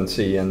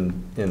discrepancy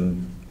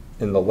in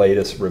the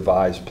latest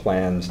revised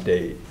plans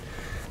date.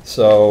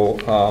 So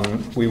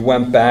we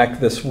went back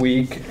this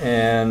week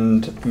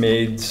and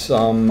made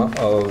some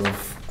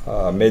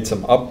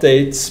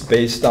updates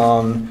based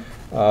on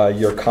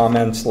your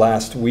comments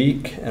last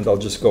week, and I'll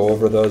just go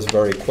over those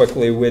very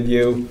quickly with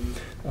you.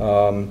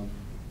 On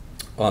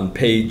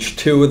page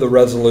 2 of the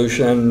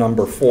resolution,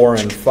 number 4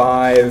 and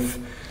 5,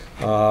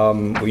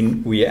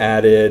 we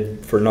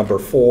added for number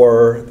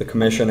 4, the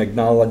Commission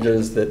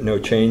acknowledges that no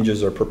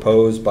changes are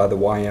proposed by the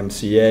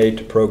YMCA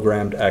to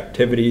programmed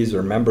activities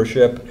or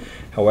membership.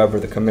 However,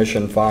 the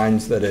Commission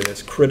finds that it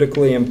is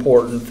critically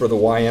important for the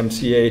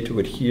YMCA to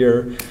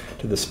adhere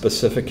to the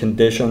specific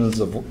conditions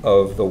of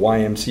the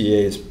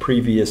YMCA's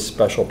previous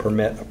special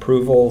permit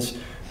approvals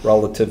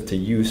relative to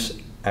use,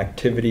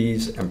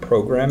 activities, and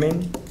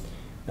programming.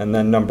 And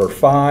then number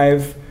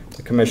 5,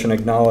 the Commission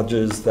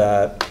acknowledges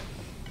that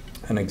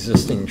an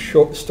existing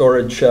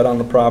storage shed on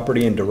the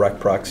property in direct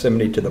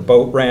proximity to the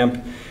boat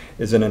ramp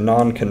is in a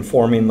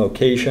non-conforming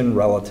location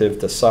relative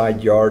to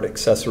side yard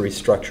accessory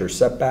structure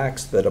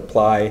setbacks that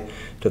apply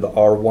to the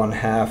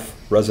R1/2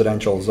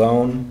 residential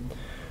zone.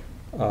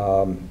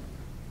 And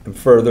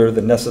further,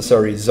 the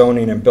necessary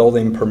zoning and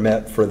building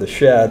permit for the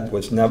shed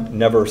was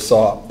never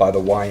sought by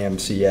the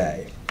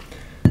YMCA.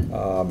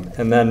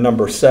 And then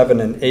number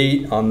 7 and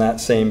 8 on that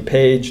same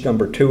page,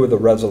 number 2 of the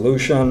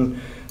resolution,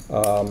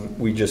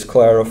 we just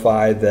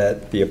clarified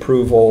that the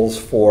approvals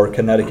for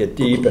Connecticut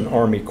Deep and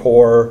Army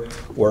Corps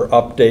were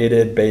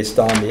updated based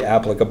on the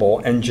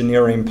applicable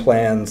engineering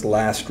plans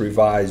last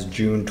revised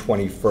June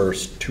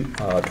 21st,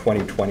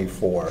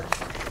 2024.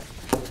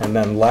 And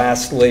then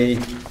lastly,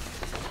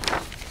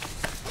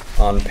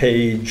 on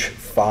page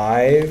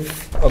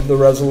 5 of the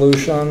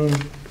resolution.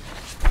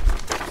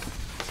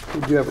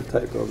 You do have a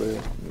typo there.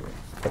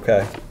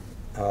 Okay.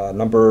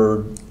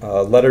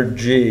 Letter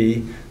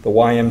G, the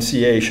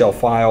YMCA shall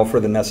file for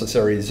the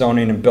necessary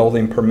zoning and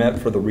building permit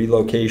for the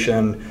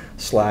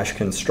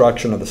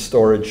relocation/construction of the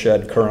storage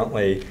shed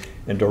currently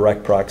in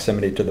direct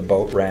proximity to the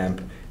boat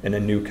ramp in a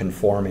new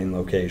conforming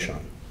location.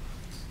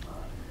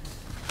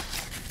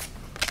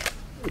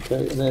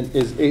 Okay, and then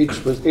was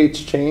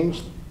H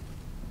changed?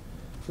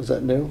 Was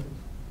that new?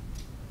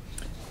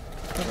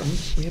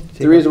 We have to take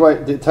The reason why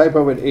the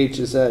typo in H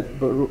is that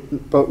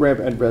boat ramp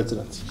and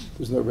residence.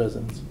 There's no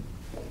residence.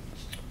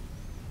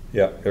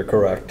 Yeah, you're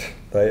correct.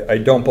 I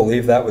don't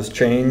believe that was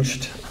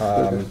changed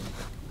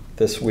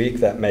this week.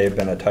 That may have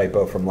been a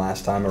typo from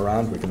last time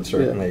around. We can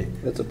certainly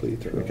that's a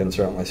bleed through. We can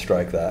certainly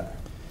strike that.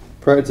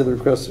 Prior to the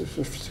request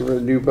for a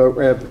new boat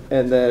ramp,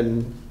 and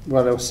then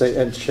want to say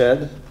and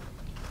shed.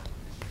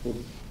 Well,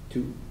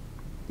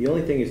 the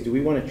only thing is, do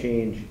we want to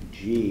change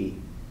G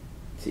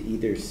to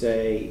either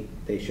say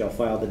they shall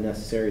file the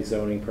necessary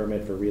zoning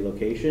permit for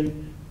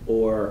relocation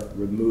or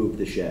remove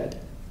the shed,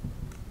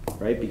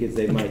 right? Because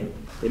they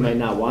might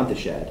not want the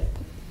shed,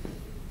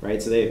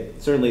 right? So they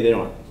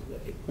don't.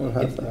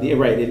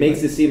 Right. It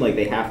makes it seem like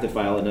they have to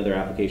file another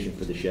application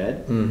for the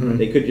shed. Mm-hmm.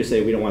 They could just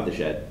say, we don't want the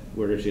shed.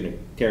 We're just going to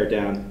tear it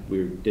down.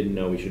 We didn't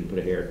know we shouldn't put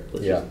it here.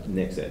 Let's just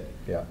nix it.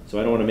 Yeah. So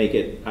I don't want to make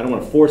it. I don't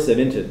want to force them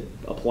into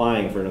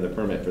applying for another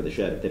permit for the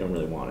shed if they don't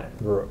really want it.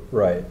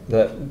 Right.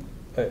 That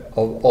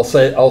I'll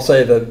say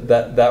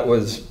that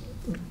was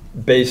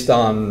based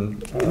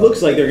on. It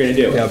looks like they're going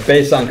to do it. Yeah,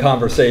 based on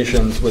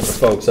conversations with the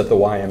folks at the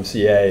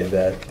YMCA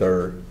that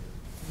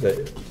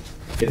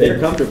if they're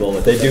comfortable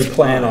with it, they do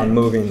plan on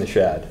moving the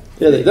shed.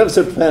 Yeah, they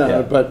definitely plan on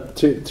it, but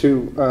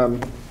to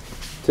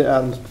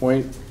Adam's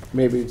point,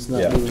 maybe it's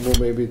not movable,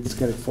 maybe it's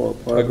going to fall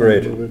apart.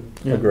 Agreed.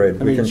 Yeah.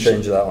 Agreed. We can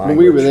change that language. When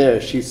we were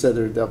there, she said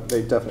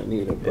they definitely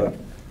need it, but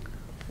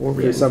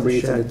for some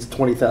reason it's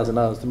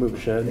 $20,000 to move a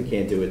shed. They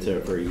can't do it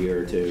for a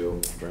year or two,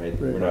 right?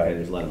 We're not going to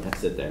just let them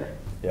sit there.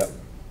 Yep.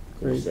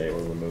 We'll say or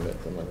remove it,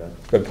 something like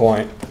that. Good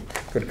point.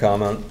 Good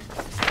comment.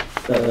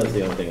 That's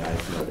the only thing I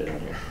noted on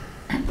here.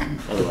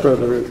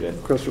 Further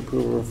request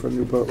approval for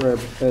new boat ramp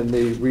and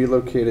the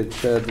relocated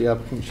shed, the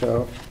applicant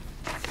shall.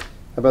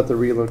 How about the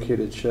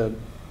relocated shed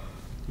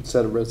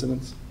instead of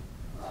residence?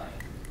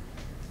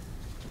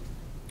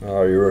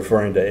 Are you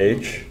referring to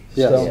H?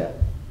 Yes. Yeah.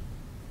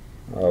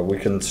 We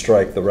can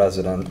strike the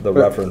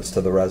reference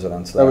to the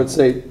residence. I would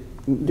say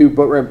new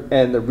boat ramp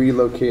and the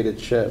relocated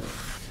shed.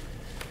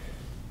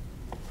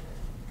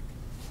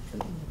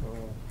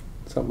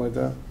 Something like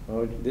that.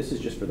 Oh, this is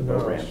just for the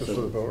boat ramp. Just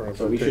for the boat ramp.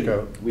 So we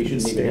shouldn't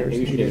even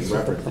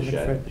reference the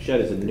shed. The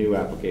shed is a new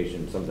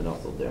application, something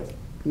else will do.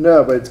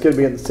 No, but it's going to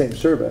be in the same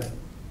survey.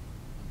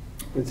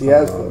 It's the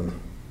as-built.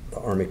 The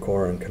Army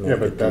Corps and Yeah,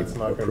 Connecticut but that's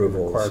Deep not going to be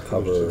approvals required for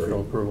cover.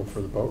 approval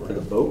for the boat For the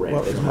ramp. boat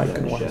ramp, they don't Mike have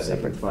could the want a shed, they can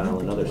separate file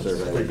another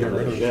survey. They with get rid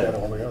another of the shed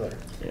shed. altogether.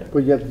 Yeah.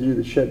 But you have to do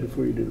the shed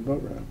before you do the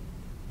boat ramp.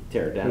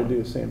 Tear it They down.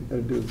 do the same.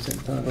 They do it at the same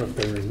But time. if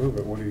they remove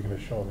it, what are you going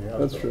to show on the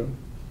outside? That's true.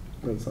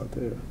 But it's not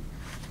there.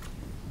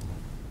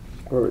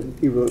 or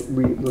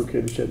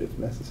relocate a shed if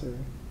necessary.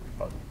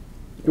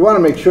 You want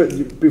to make sure,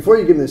 before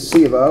you give them the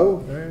C of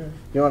O,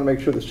 you want to make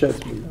sure the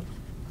shed's moved.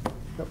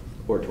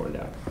 Or torn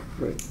down.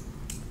 Right.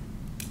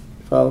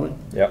 Follow me?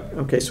 Yep.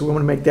 Okay, so we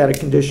want to make that a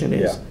condition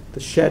is Yeah. the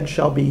shed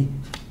shall be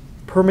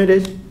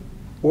permitted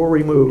or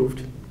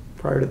removed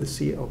prior to the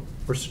CO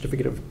or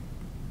certificate of,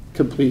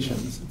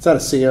 Completions. It's not a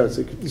CO, it's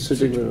a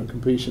certificate of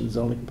completion,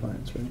 zoning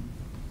compliance, right?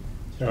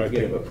 And I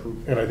Get think, it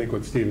approved. and I think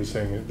what Steve is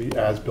saying, the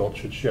as-built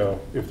should show,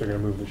 if they're gonna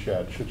move the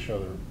shed, should show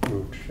the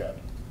moved shed.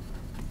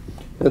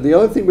 Now, the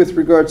other thing with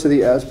regard to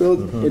the as-built,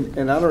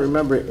 and I don't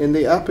remember, in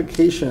the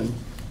application,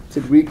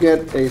 did we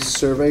get a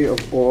survey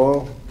of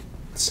all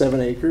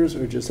 7 acres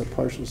or just a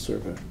partial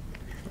survey?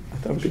 I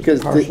thought it was just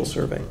Because a the- partial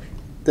survey.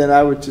 Then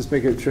I would just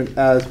make it an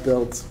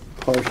as-built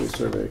partial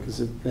survey,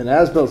 because an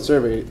as-built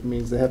survey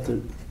means they have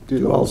to do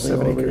the Do whole all thing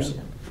 7 over acres.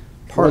 again.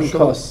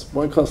 Partial,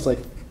 One costs like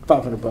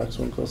 $500,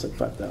 one costs like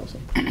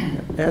 5,000.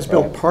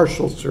 as-built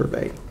partial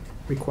survey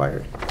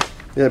required.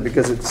 Yeah,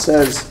 because it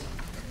says,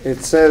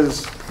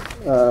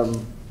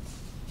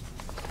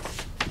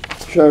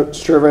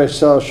 survey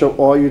shall show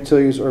all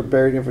utilities or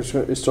buried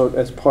infrastructure stored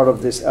as part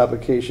of this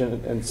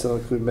application and shall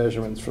include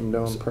measurements from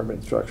known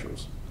permanent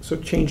structures. So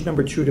change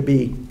number 2 to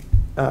be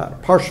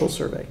partial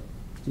survey.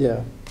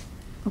 Yeah,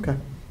 Okay.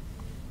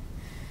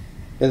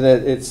 and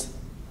that it's,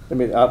 I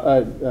mean,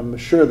 I'm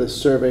sure the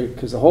survey,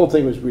 because the whole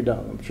thing was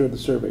redone, I'm sure the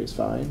survey is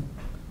fine,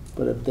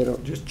 but if they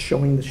don't, Just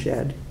showing the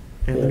shed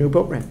and the Yeah. new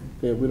boat ramp.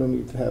 yeah, we don't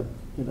need to have,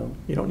 you know,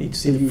 You don't need to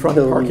see The the front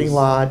utilities. parking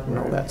lot and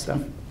all Right. that stuff.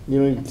 you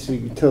don't need to see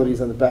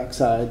utilities on the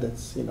backside,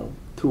 that's,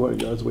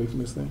 200 yards away from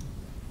this thing.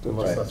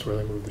 Unless that's where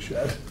they move the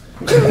shed.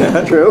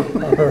 True.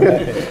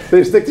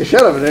 They stick the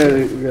shed over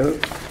there,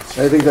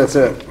 I think that's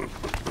it.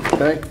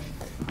 Okay?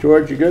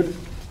 George, you good?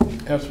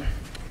 Yes, sir.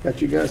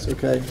 Got you guys,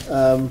 okay.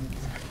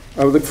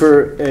 I would look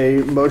for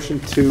a motion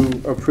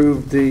to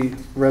approve the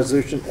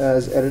resolution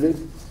as edited.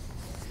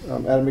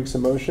 Adam makes a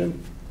motion.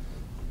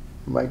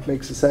 Mike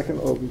makes a second.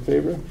 All in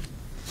favor?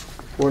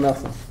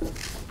 4-0.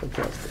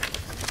 Fantastic.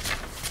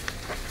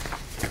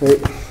 Okay,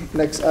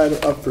 next item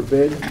up for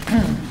bid. I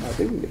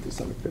think we can get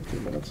this under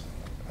 15 minutes.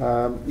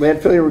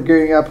 Land Filling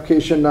Regrading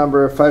Application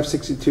Number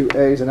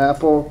 562A is an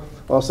Apple,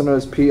 also known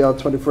as PL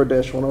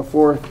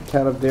 24-104,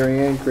 Town of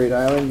Darien, Great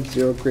Island,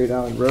 0 Great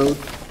Island Road.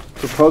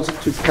 Proposal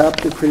to cap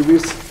the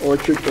previous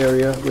orchard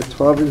area with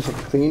 12 inches of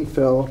clean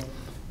fill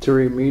to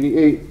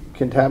remediate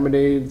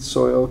contaminated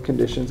soil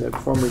conditions and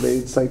perform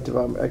related site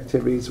development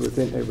activities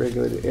within a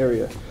regulated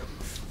area.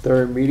 The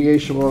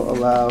remediation will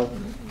allow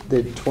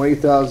the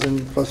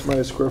 20,000 plus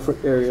minus square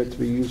foot area to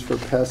be used for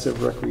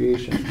passive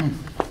recreation.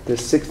 The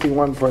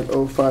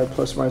 61.05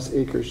 plus minus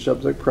acres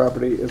subject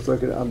property is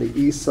located on the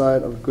east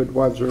side of Good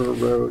Wives River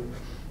Road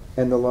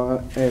and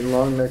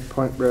Long Neck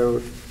Point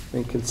Road,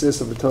 and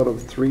consists of a total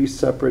of 3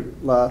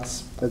 separate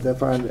lots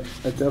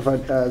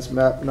identified as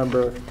map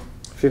number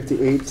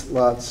 58,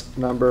 lots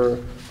number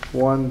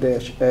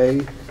 1-A,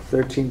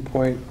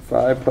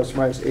 13.5 plus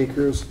minus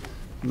acres,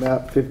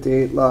 map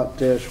 58 lot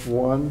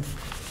 -1,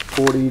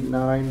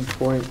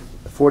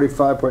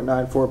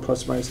 45.94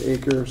 plus minus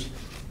acres,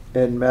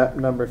 and map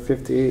number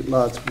 58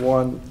 lots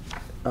 1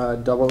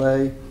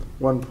 AA,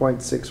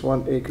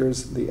 1.61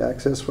 acres, the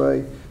access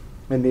way,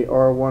 in the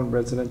R1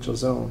 residential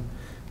zone.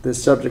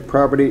 This subject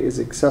property is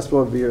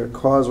accessible via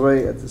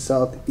causeway at the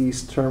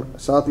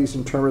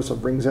southeastern terminus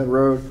of Rings End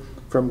Road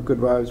from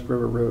Good Wives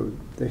River Road.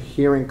 The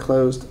hearing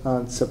closed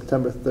on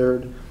September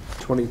 3rd,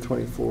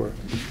 2024.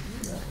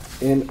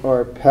 In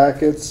our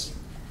packets,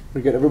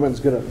 everyone's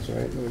good on this,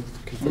 right? Let me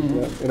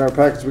confirm that. In our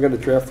packets, we got a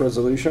draft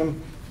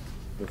resolution.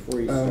 Before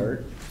you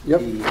start,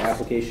 Yep. the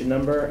application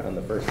number on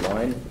the first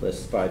line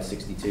lists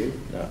 562,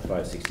 not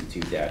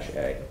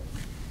 562-A,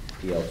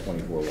 PL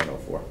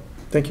 24104.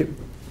 Thank you.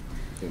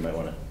 So you might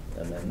want to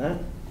amend that.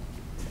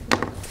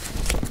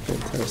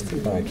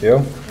 Fantastic. Thank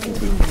you.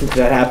 Since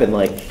that happened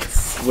like,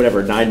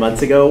 whatever, 9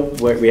 months ago,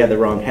 where we had the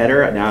wrong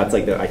header, now it's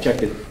like, I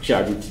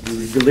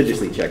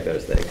religiously check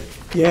those things.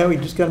 Yeah, we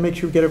just got to make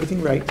sure we get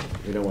everything right.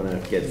 We don't want to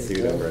get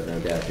sued over a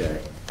no-dash-A.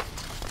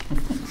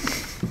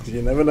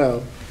 You never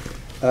know.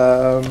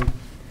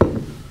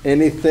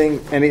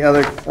 Any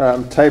other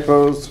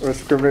typos or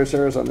scrivener's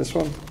errors on this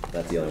one?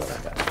 That's the only one I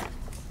got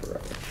for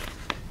reference.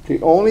 The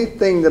only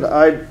thing that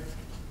I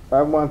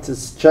want to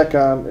check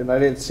on, and I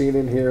didn't see it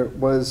in here,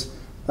 was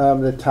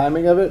the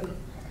timing of it.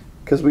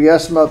 Because we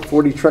asked him about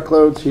 40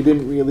 truckloads. He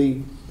didn't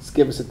really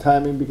give us a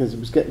timing because he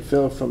was getting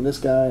filled from this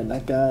guy and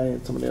that guy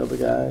and some of the other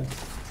guy.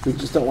 We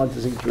just don't want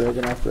this thing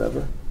dragging out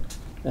forever.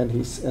 And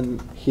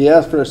he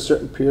asked for a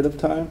certain period of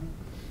time,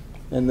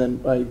 and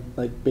then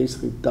I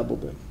basically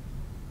doubled it.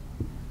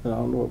 And I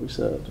don't know what we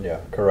said.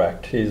 Yeah,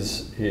 correct.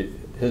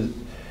 In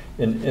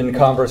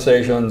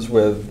conversations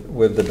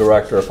with the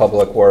Director of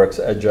Public Works,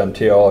 Ed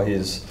Gentile,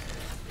 he's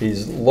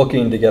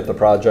looking to get the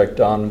project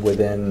done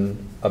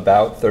within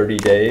about 30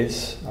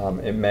 days.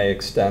 It may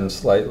extend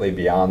slightly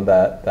beyond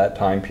that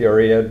time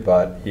period,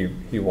 but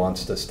he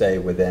wants to stay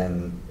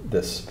within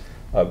this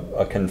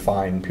a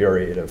confined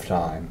period of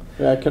time.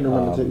 Yeah, I can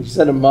remember. You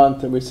said a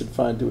month, and we said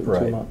fine, do it in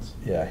Right. 2 months.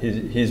 Yeah,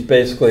 he's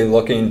basically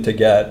looking to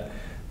get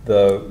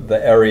the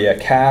area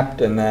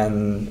capped and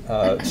then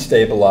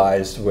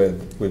stabilized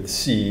with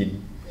seed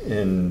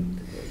in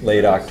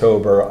late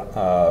October,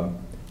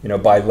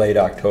 by late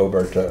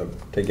October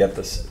to get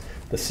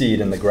the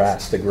seed and the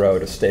grass to grow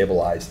to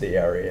stabilize the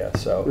area,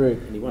 so. Right,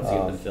 And he wants to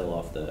get the fill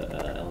off the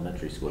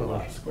elementary school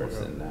lot where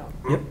it's in now.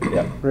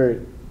 Yeah, right.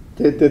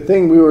 The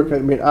thing we were, I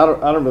mean, I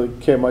don't really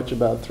care much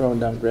about throwing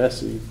down grass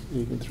seed.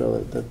 You can throw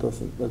it,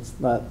 that's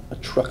not a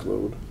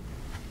truckload.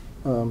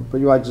 But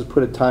you might just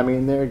put a timing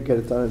in there, get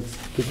it done,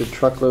 get the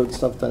truckload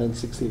stuff done in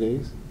 60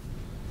 days.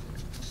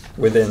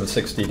 within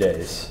 60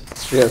 days.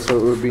 Yeah, so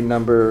it would be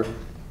number,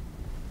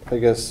 I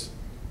guess,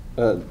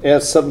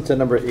 add something to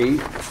number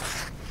 8.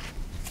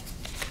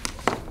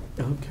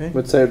 Okay.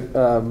 Would say,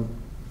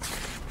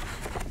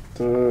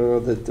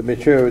 the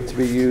material to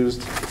be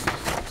used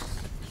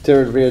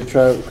to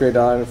grade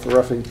iron for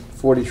roughly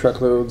 40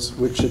 truckloads,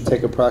 which should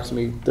take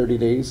approximately 30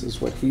 days,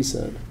 is what he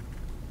said,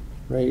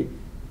 right?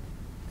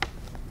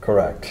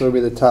 Correct. So it'll be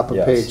the top of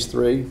Yes. page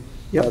 3.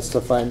 Yep. That's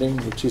the finding,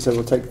 which he said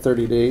will take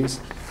 30 days.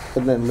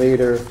 And then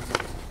later,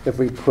 if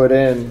we put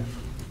in,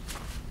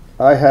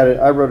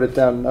 I wrote it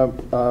down,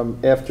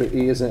 after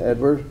E is in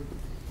Edward,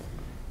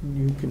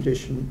 New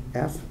condition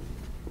F.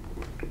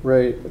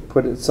 right,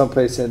 put it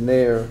someplace in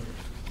there,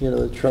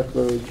 the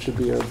truckload should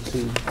be able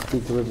to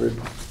be delivered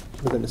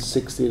within a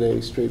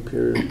 60-day straight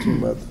period,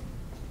 2-month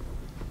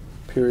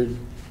period.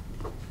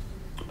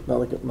 Not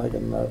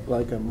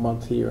like a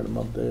month here and a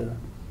month there.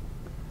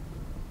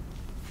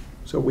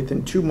 So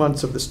within 2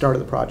 months of the start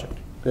of the project.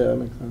 Yeah, that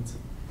makes sense.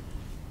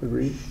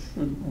 Agreed?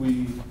 Should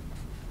we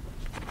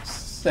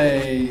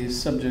say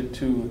subject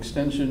to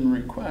extension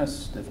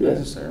request if Yeah.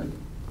 necessary?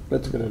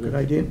 That's a good Good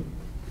idea. idea.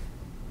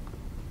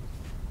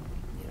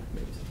 Yeah,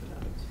 maybe something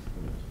happens.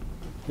 Who knows?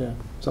 Yeah,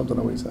 something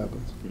always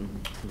happens.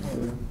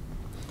 Mhm.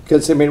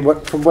 Because, I mean,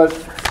 from what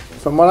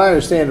I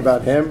understand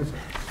about him,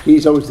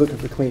 he's always looking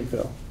for clean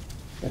fill.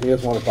 And he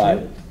doesn't want to buy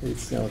it.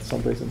 He's,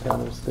 someplace in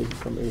town, he'll take it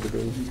from A to B.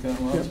 He's got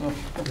lots of.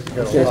 He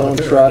has his own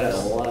Yeah, trucks.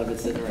 a lot of it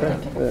sitting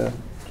around. Yeah.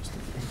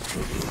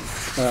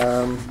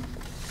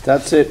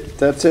 That's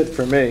it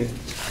for me.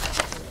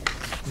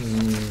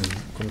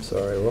 I'm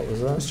sorry, what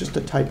was It's that? just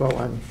a typo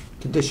on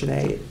condition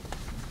A,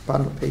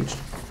 bottom of page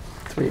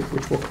 3,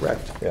 which we'll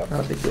correct. Yeah.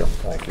 Not a big deal.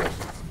 Thank you.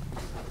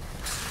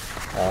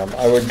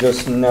 I would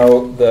just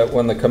note that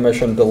when the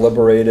commission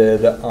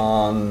deliberated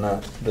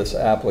on this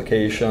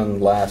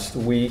application last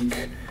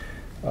week,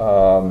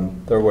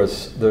 there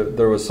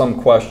was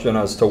some question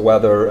as to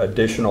whether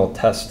additional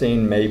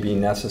testing may be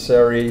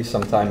necessary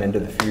sometime into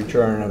the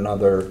future, in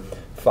another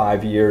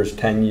 5 years,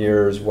 10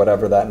 years,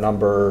 whatever that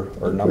number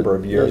or number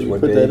of years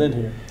would be. Put that in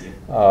here.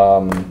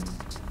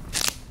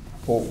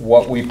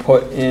 What we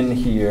put in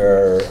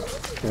here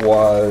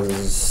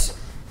was,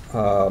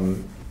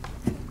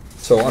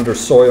 so under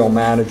soil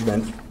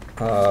management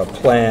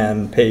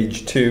plan,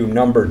 page 2,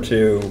 number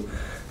 2,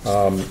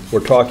 we're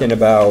talking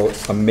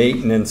about a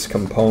maintenance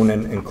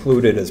component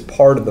included as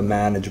part of the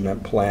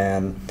management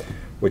plan,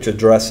 which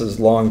addresses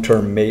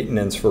long-term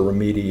maintenance for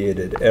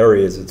remediated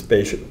areas. It's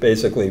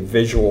basically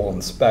visual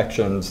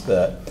inspections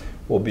that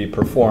will be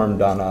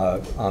performed on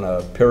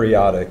a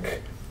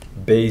periodic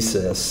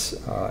basis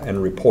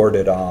and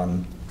reported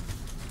on,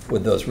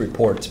 with those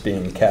reports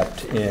being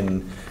kept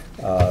in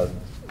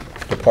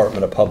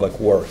Department of Public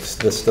Works.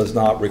 This does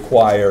not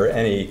require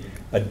any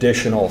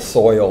additional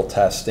soil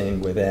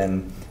testing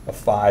within a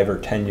 5 or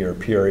 10 year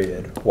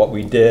period. What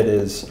we did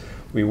is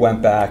we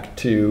went back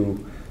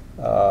to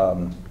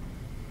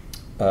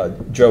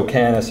Joe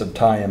Canis of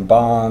Ty and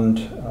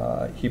Bond.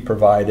 He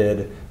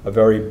provided a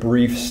very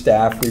brief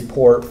staff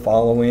report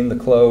following the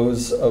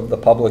close of the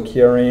public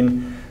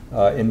hearing,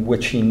 in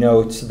which he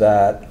notes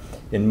that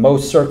in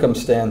most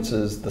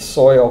circumstances, the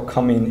soil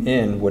coming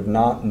in would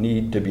not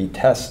need to be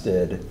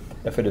tested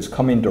if it is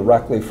coming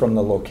directly from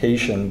the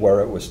location where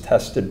it was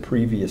tested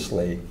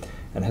previously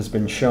and has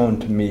been shown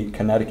to meet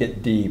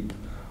Connecticut Deep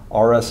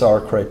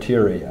RSR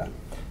criteria.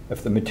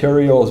 If the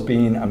material is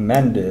being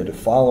amended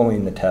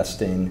following the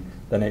testing,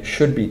 then it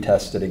should be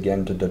tested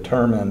again to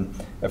determine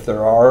if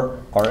there are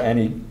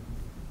any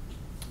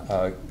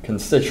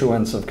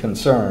constituents of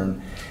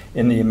concern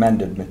in the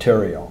amended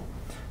material.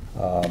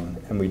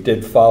 And we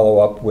did follow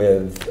up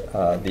with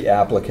the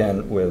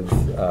applicant, with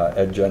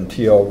Ed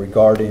Gentile,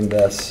 regarding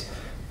this.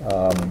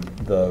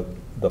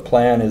 The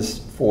plan is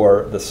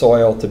for the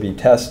soil to be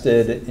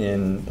tested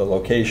in the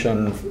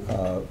location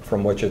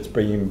from which it's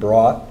being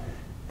brought,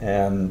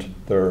 and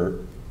there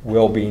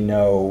will be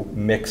no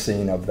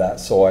mixing of that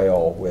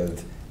soil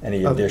with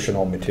any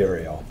additional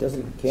material.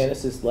 Doesn't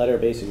Canis's letter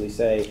basically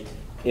say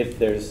if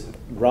there's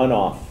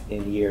runoff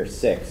in year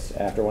 6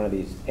 after one of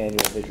these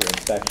annual visual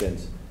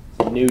inspections,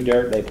 the new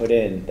dirt they put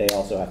in, they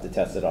also have to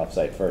test it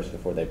off-site first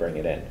before they bring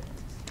it in,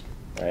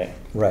 right?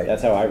 Right.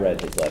 That's how I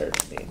read his letter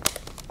to me.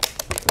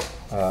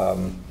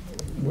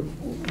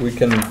 We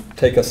can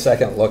take a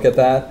second look at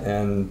that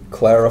and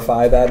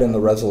clarify that in the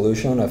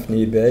resolution if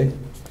need be.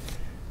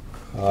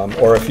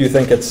 Or if you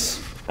think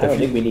it's... I don't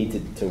think we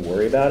need to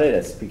worry about it.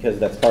 It's because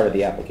that's part of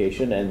the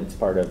application and it's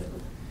part of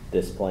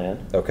this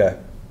plan. Okay.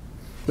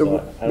 So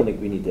I don't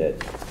think we need to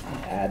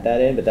add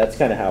that in, but that's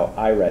kind of how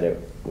I read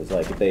it. Was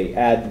like if they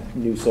add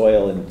new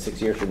soil in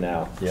 6 years from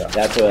now, Yeah.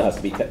 that soil has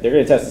to be, they're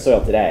going to test the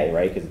soil today,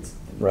 right? Because it's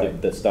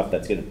Right. the stuff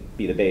that's going to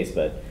be the base,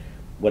 but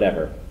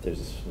whatever.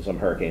 There's some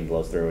hurricane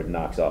blows through and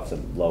knocks off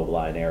some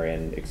low-lying area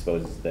and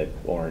exposes the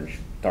orange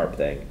tarp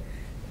thing.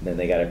 And then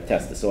they got to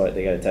test the soil,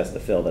 they got to test the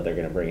fill that they're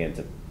going to bring in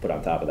to put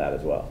on top of that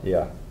as well.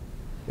 Yeah,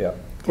 yeah.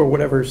 Or who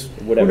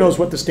knows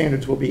what the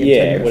standards will be in 10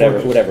 Yeah,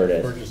 years. whatever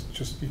it Or is.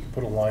 just, you can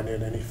put a line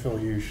in, any fill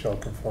used shall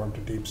conform to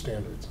deep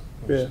standards.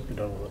 Yeah. Just be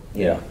done with it.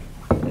 Yeah.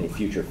 Any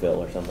future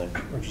fill or something.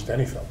 Or just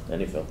any fill.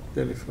 Any fill.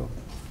 Any fill.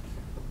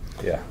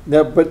 Yeah.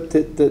 No, but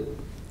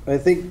I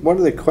think one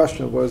of the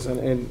questions was,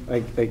 and I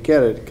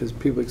get it, because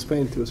people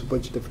explained it to us a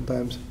bunch of different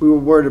times, we were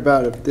worried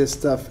about if this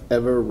stuff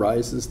ever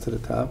rises to the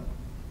top.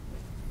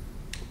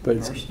 But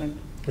it's, Arsenic?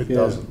 It Yeah.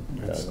 doesn't.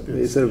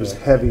 they said it was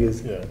heavy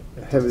as, Yeah.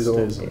 heavy as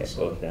old. Stays in Yeah, the it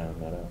soil. goes down,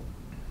 not up.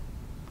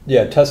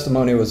 Yeah,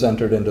 testimony was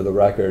entered into the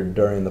record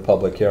during the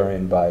public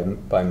hearing by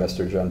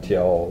Mr.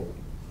 Gentile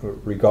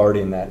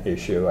regarding that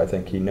issue. I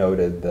think he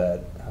noted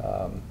that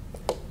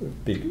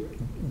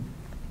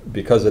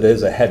because it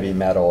is a heavy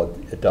metal,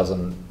 it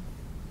doesn't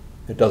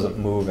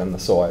move in the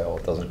soil.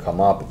 It doesn't come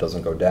up, it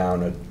doesn't go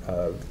down.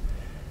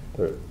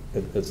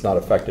 It's not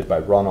affected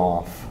by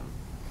runoff.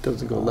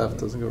 Doesn't go left,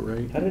 doesn't go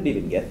right. How did it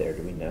even get there,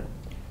 do we know?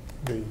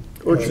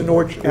 It's an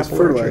orange It's apple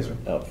fertilizer.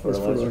 Oh,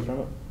 fertilizer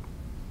from it?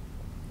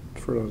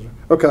 Fertilizer.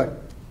 Okay,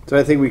 so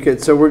I think we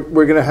could, so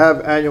we're gonna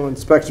have annual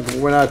inspection, but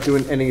we're not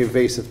doing any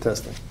invasive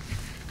testing.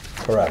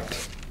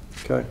 Correct.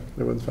 Okay,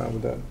 everyone's fine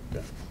with that?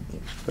 Yeah.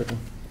 Okay.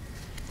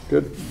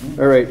 Good.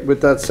 All right, with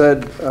that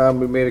said,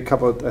 we made a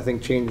couple of, I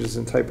think, changes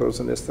and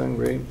typos in this thing,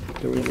 right?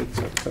 Did we make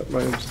some cut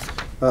lines?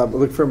 We'll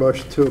look for a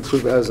motion to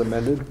approve as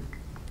amended.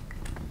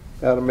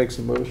 Adam makes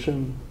a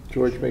motion,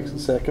 George makes a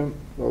second,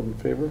 all in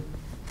favor?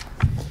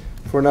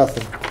 For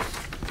nothing.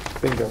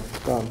 Bingo,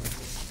 done.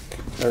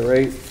 All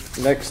right,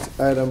 next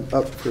item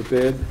up for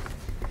bid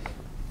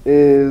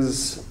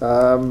is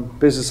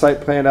business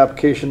site plan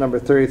application number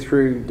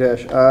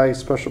 33-I,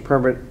 special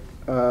permit,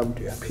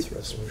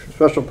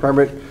 special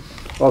permit,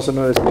 also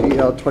known as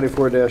PL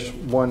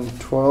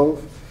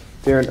 24-112,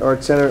 Darien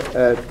Art Center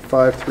at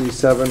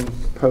 537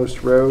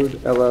 Post Road,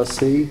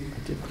 LLC,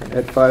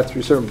 at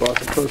 537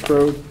 Boston Post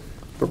Road.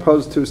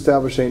 Proposed to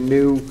establish a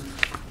new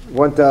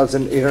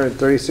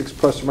 1,836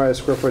 plus or minus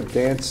square foot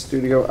dance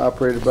studio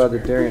operated by the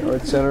Darien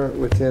Art Center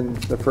within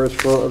the first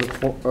floor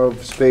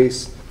of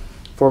space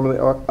formerly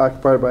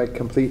occupied by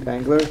Complete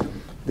Angler.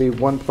 The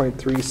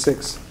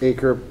 1.36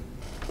 acre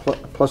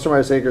plus or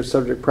minus acre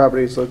subject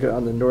property is located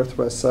on the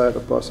northwest side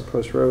of Boston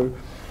Post Road,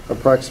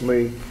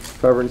 approximately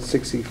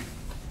 560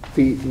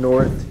 feet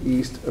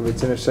northeast of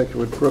its intersection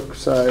with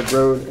Brookside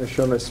Road, as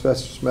shown as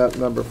special map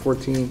number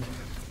 14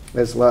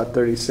 as lot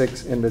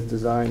 36 in the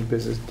design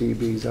business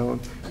DB zone.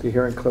 The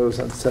hearing closed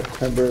on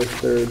September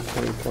 3rd,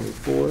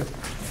 2024.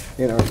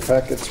 In our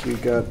packets, we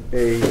got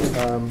a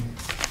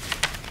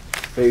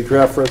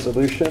draft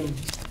resolution.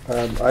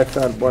 I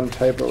found one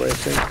typo, I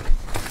think,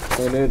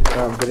 in it.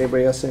 Did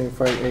anybody else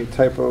find any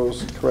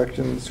typos,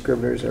 corrections,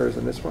 scrivener's errors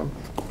in this one?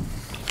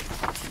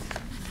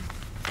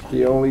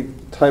 The only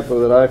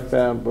typo that I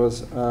found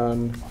was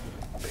on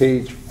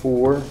page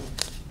 4.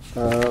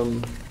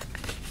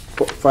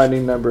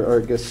 Finding number, or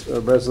I guess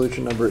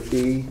resolution number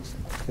E,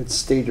 it's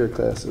stager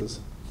classes.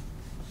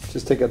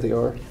 Just take out the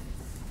R.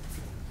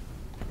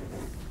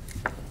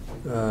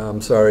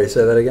 I'm sorry,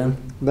 say that again?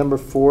 Number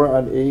 4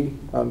 on E,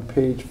 on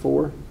page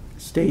 4.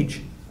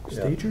 Stage. Yeah.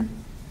 Stager?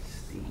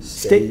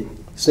 Stage.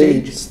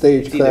 Stage It's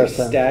either class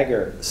time.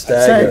 stagger.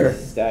 Stagger.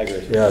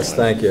 Staggers. Yes,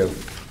 thank you.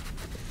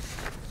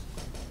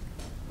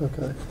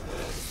 Okay.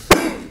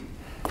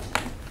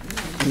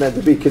 And then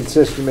to be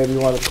consistent, maybe you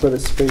want to put a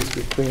space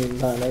between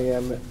 9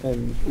 AM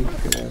and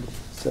 8 PM,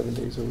 7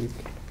 days a week.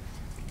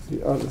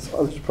 The others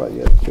probably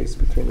have space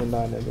between the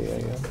 9 and the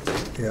AM.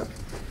 Yeah.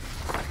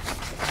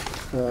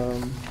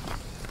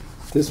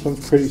 This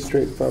one's pretty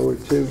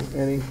straightforward too.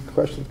 Any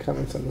questions,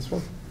 comments on this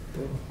one?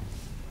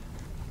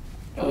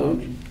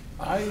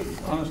 I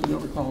honestly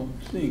don't recall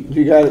seeing it.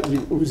 You got it,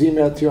 it was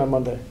emailed to you on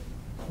Monday.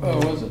 Oh,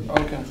 was it?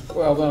 Okay.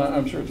 Well, then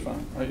I'm sure it's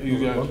fine. You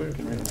guys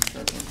can read it.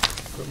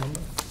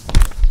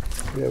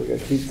 Yeah, we got,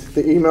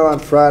 the email on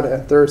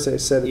Friday, Thursday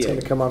said it's Yeah,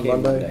 gonna come on came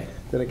Monday, Monday.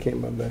 then it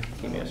came Monday.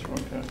 Yes.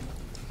 Okay.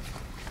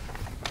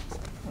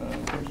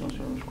 Personal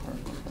service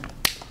requirement, okay.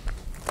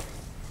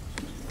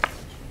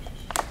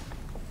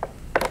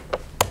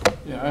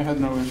 Yeah, I had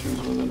no issues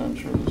with it. I'm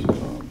sure this is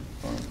all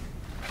fine.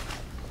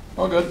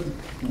 All good.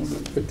 All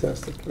good.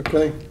 Fantastic,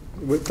 okay.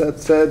 With that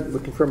said,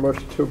 looking for a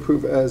motion to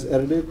approve as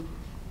edited.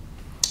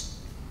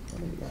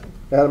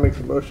 Adam makes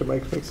a motion,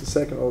 Mike makes a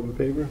second, all in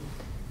favor?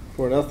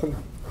 4-0,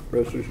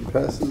 resolution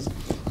passes.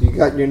 You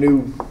got your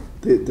new,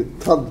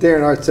 tell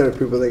Darien Art Center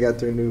people they got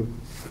their new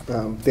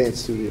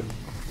dance studio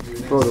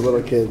for the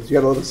little kids. You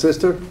got a little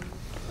sister?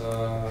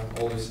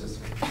 Older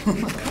sister.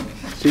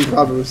 Steve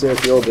Robin was there at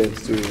the old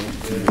dance studio.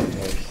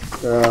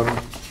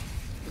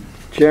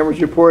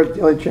 Chairman's report, the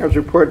only chairman's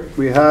report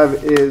we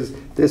have is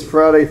this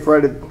Friday,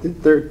 Friday the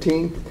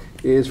 13th,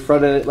 is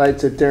Friday Night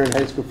Lights at Darien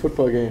High School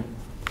football game.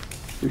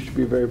 We should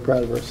be very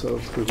proud of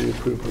ourselves because we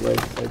approved the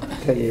lights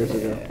like 10 years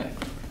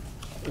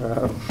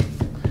ago.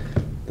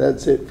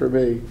 That's it for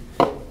me.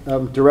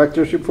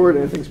 Director's report,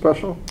 anything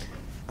special?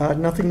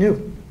 Nothing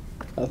new.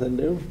 Nothing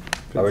new?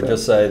 I would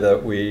just say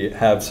that we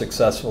have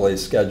successfully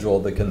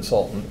scheduled the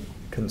consultant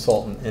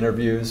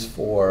interviews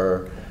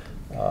for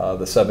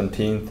the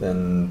 17th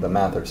in the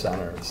Mather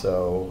Center.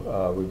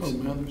 So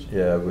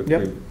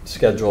we've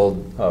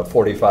scheduled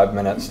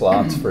 45-minute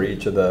slots for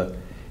each of the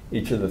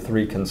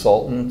 3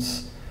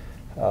 consultants,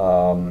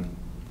 and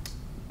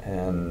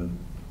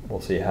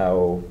we'll see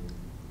how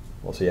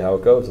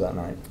it goes that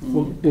night.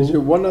 Is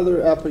there one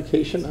other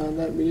application on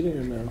that meeting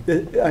or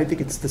no? I think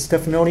it's the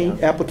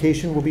Stefanoni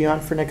application will be on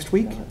for next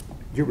week.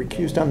 You're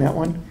recused on that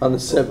one. On the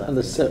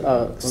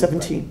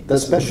 17th. The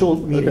special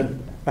meeting. Okay.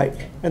 Right,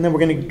 and then we're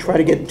going to try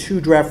to get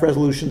 2 draft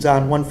resolutions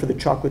on, one for the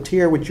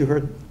chocolatier, which you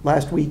heard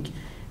last week,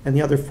 and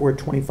the other for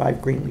 25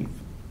 Greenleaf.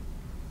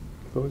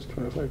 What was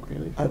 25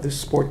 Greenleaf? The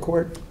sport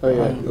court. Oh,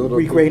 yeah. The little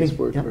Regrading.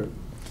 sport Yep. court.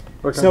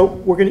 Okay. So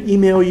we're going to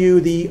email you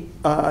the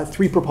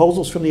 3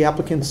 proposals from the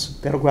applicants.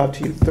 That'll go out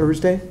to you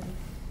Thursday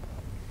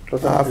for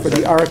the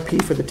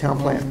RFP for the town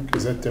plan.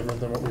 Is that different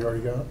than what we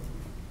already got?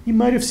 You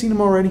might have seen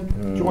them already.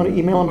 Do you want to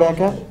email them back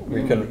up?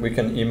 We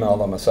can email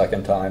them a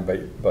second time, but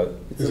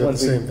Is that the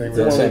same thing? It's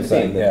the same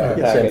thing, yeah.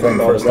 Yeah. Same thing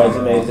All the first time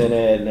resumes around. in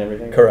it and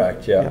everything?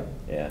 Correct, yeah,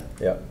 Yeah.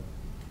 yeah.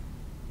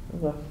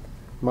 Okay.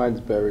 Mine's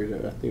buried.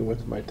 I think it went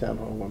to my town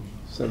hall one.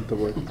 Send it to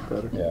work, it's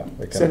better. Yeah,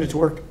 we can, Send it to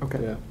work? Okay.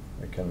 Yeah.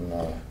 we can,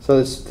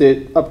 So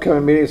the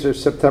upcoming meetings are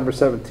September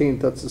 17th.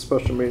 That's the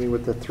special meeting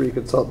with the 3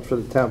 consultants for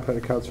the town plan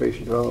and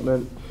conservation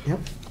development. Yep,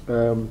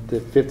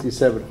 The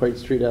 57 White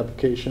Street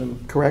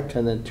application. correct.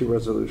 And then 2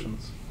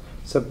 resolutions.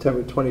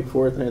 September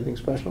 24th, anything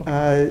special?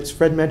 As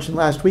Fred mentioned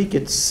last week,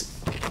 it's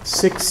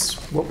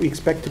 6, what we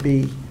expect to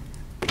be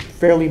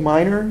fairly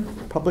minor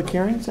public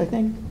hearings, I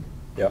think.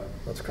 yeah,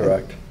 that's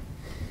correct.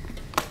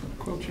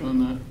 Quote you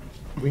on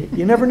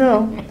You never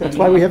know. That's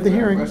why we have the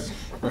hearings.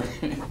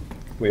 that.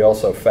 We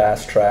also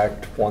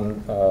fast-tracked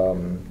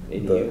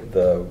ADU.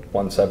 the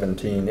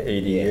 117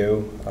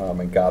 ADU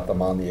and got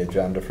them on the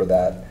agenda for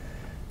that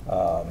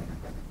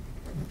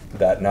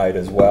that night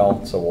as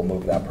well. So we'll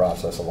move that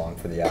process along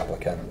for the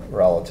applicant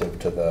relative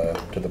to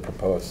the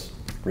proposed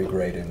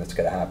regrading that's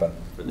going to happen.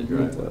 For the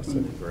driveway.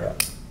 Yeah.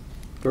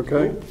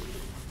 Okay.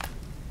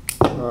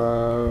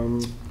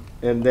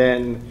 And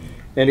then,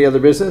 any other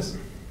business?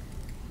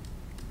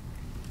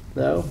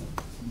 No?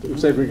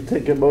 Looks like we can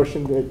take a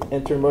motion to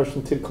enter a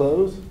motion to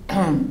close.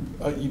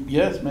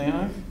 Yes, may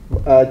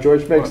I?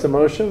 George makes the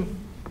motion.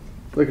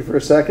 Looking for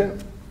a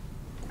second.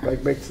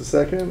 Mike makes the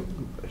second.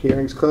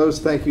 Hearing's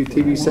closed. Thank you,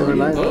 TV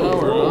 79. Oh,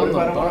 we're on the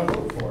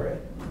button. For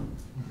it.